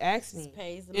closer to asked me,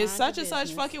 pays to is mind such your and such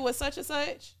business. fucking with such and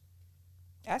such?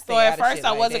 I stay So at out of first shit I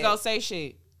like wasn't that. gonna say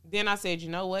shit. Then I said, you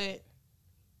know what?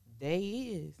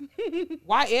 They is.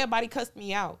 Why everybody cussed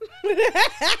me out?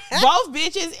 Both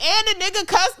bitches and the nigga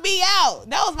cussed me out.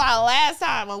 That was my last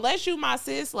time. Unless you my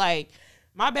sis, like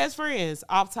my best friends,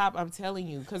 off top, I'm telling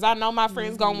you. Because I know my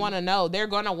friends gonna want to know. They're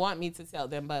gonna want me to tell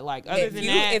them. But like other than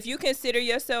that, If you consider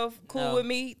yourself cool No. with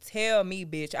me, tell me,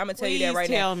 bitch. I'm gonna tell you that Please right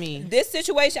now. tell me. This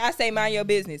situation, I say mind your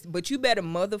business, but you better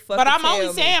motherfucker. but I'm tell only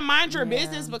me. saying mind your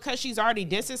business because she's already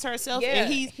distanced herself. Yeah,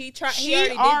 And he she already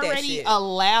did that already shit.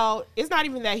 allowed. It's not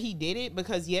even that he did it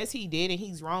because yes, he did and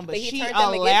he's wrong. But But he she turned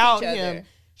them against allowed each him. other.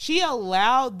 She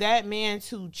allowed that man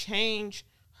to change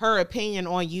her opinion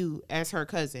on you as her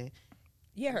cousin.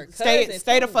 Yeah, her Stay cousin,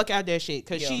 the too. fuck out that shit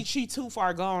because Yeah. she too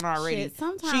far gone already. Shit,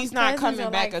 sometimes She's not cousins coming are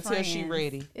back like until she friends.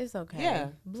 ready. It's okay. Yeah,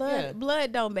 yeah.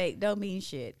 Blood don't mean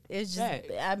shit. It's just Right.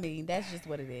 I mean, that's just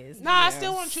what it is. Nah, I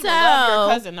still want you to love your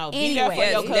So, cousin though. Be there for anyway.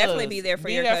 Yeah, your cousin. definitely be there for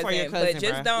your cousin, but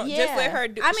just bruh. don't just let her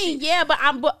do. I mean, yeah, but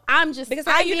I'm just Because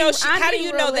how do you know? How do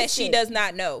you know that she realistic. does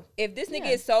not know? If this nigga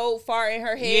Yeah. is so far in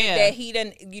her head Yeah. that he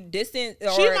done you distant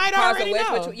or She might cause a already wedge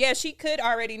know. between- yeah, she could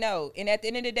already know. And at the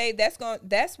end of the day,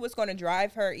 that's what's going to drive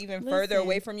her even further Listen.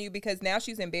 away from you because now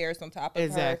she's embarrassed on top of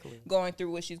Exactly. her going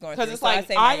through what she's going Because through. it's So like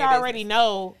say I mind your already business.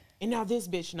 know, and now this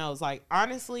bitch knows. Like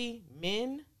honestly,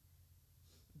 men,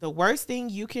 the worst thing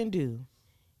you can do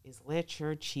is let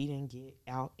your cheating get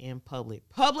out in public.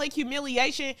 Public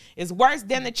humiliation is worse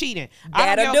than the cheating. I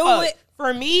don't That'll give a do fuck. it.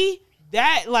 For me,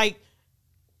 that like.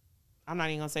 I'm not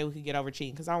even gonna say we could get over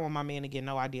cheating because I don't want my man to get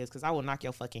no ideas because I will knock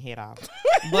your fucking head off.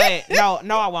 But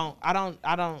no, I won't. I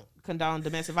don't condone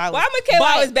domestic violence. Why Michaela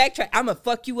But- always backtrack? I'ma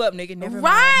fuck you up, nigga. Never mind.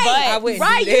 Right, I wouldn't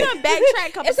right. do You that. done backtrack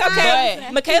a couple It's okay.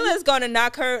 times. Michaela is gonna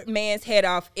knock her man's head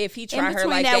off if he try her between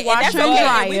like that that. And washer that's and okay. And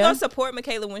dryer. we gonna support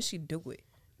Michaela when she do it.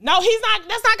 No, he's not.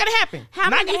 That's not gonna happen. How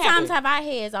Not many gonna times happen. have our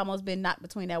heads almost been knocked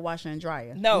between that washer and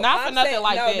dryer? No, Not for I'm nothing saying,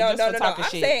 like that, just for talking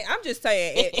I'm shit. saying, I'm just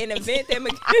saying, in an event that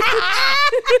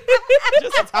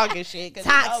Just talking shit. 'cause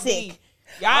you know Toxic. me.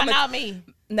 Y'all know me.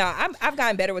 no, I've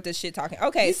gotten better with this shit talking.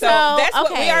 Okay, so, So, that's what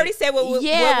we okay. already said. What we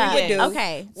would do.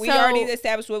 Okay, we so- already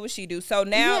established what would she do. So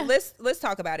now Yeah. let's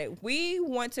talk about it. We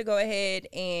want to go ahead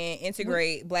and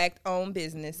integrate Black-owned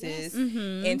businesses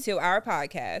into our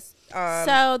podcast.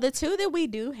 So the two that we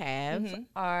do have Mm-hmm.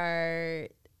 are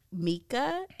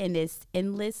Mika and it's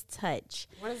Endless Touch.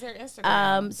 What is their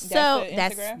Instagram? So the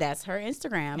that's Instagram? that's her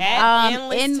Instagram. At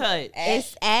Endless Touch.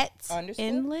 It's at Underscore?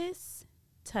 Endless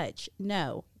Touch.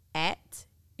 No, at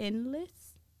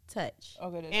Endless Touch.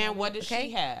 okay, And what does Okay.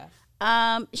 she have?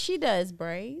 She does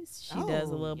braids. She does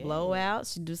a little blowout.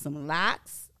 She do some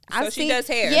locks. So she does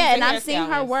hair. Yeah, and Hair I've seen her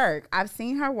stylist. work. I've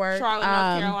seen her work. Charlotte,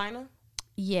 North Carolina.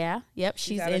 Yeah, yep.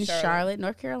 She's out of in Charlotte,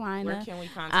 North Carolina. Where can we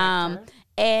contact her?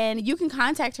 And you can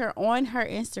contact her on her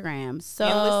Instagram. So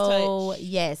Endless Touch.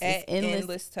 yes, At it's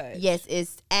Endless Touch. Yes,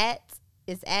 it's at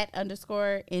 @ Endless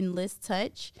Touch. @ Endless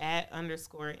Touch.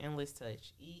 ENDLESSTOUCH.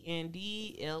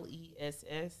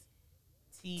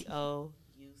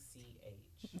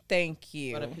 Thank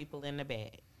you. For the people in the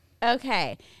bag.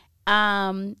 Okay.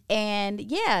 And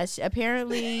yeah,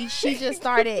 apparently she just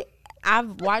started.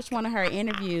 I've watched one of her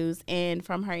interviews, and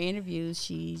from her interviews,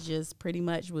 she just pretty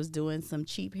much was doing some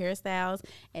cheap hairstyles.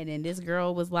 And then this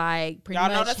girl was like, pretty Y'all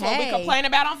much, know that's what we hey. complain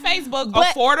about on Facebook.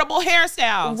 But- affordable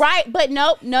hairstyles. Right, but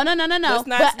no. Let's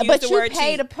not use But the you word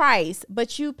pay cheap. the price.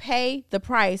 But you pay the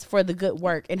price for the good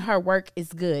work, and her work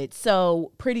is good.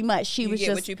 So pretty much, she You was get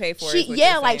just what you pay for She, is what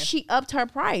yeah, you're like saying. she upped her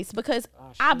price because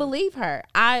I believe her.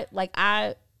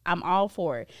 I'm all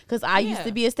for it because I used Yeah.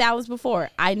 to be a stylist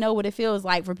before. I know what it feels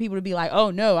like for people to be like,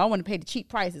 "Oh no, I want to pay the cheap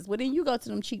prices." Well, then you go to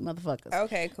them cheap motherfuckers.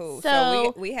 Okay, cool.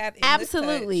 So, So we have Endless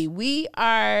absolutely,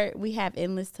 Touch. we have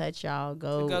Endless Touch, y'all.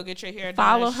 Go get your hair done.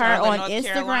 Follow in her Charlotte, on North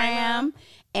Instagram. Carolina.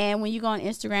 And when you go on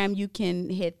Instagram, you can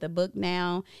hit the book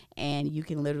now, and you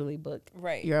can literally book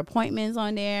Right. your appointments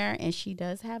on there. And she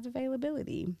does have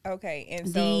availability. Okay, and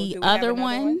so The do we have other another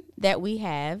one that we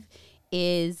have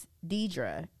is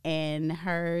Deidre, and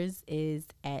hers is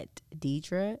at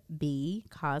Deidre B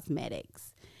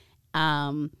Cosmetics.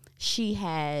 She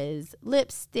has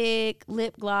lipstick,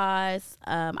 lip gloss.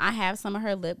 I have some of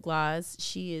her lip gloss.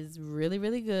 She is really,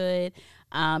 really good.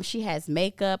 She has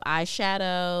makeup,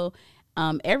 eyeshadow,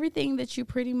 everything that you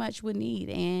pretty much would need.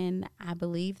 And I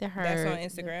believe that her That's on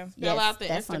Instagram? Spell out the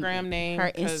that's on- Instagram name, Her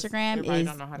 'cause Instagram everybody is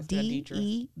don't know how to spell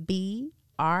Deidre.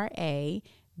 DEBRAB.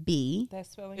 That's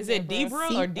spelling. Is it good, bro.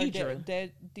 Debra or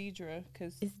Deidre? Deidre,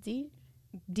 because It's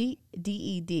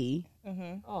DED.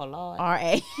 Oh Lord.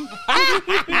 RA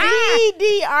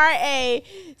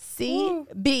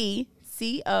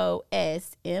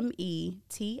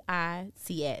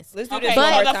DEDRACOSMETICS. let's do Okay, this but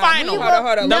one more the time. final.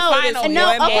 Hold on. The Let's do this final. one No,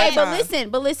 more okay, time.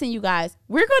 but listen, you guys.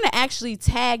 We're gonna actually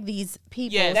tag these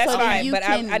people. Yes, That's so that fine, you but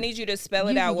can, I need you to spell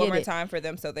it you out can one get more it. time for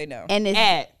them so they know. And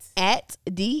it's At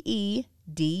DEDRABCOSMETICS.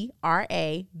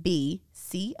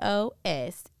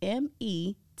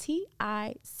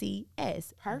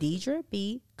 Perfect. Deidre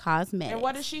B Cosmetics. and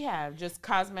what does she have? Just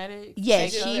cosmetics?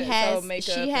 Yes, Makeup? she So has.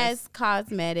 makeup She and- has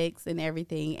cosmetics and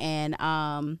everything,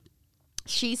 and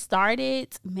she started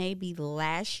maybe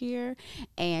last year,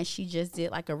 and she just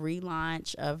did like a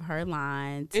relaunch of her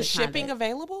line. Is shipping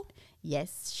available?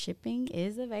 Yes, shipping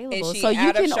is available. Is she So you out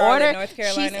of can Charlotte, order. North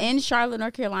Carolina? She's in Charlotte,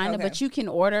 North Carolina, Okay. but you can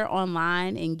order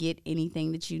online and get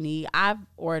anything that you need. I've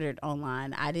ordered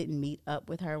online. I didn't meet up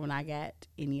with her when I got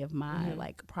any of my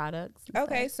like products. and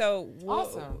Okay, stuff. so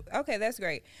Awesome. Okay, that's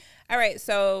great. All right,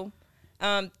 so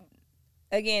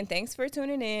again, thanks for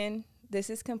tuning in.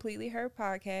 This is Completely Her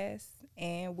podcast,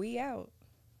 and we out.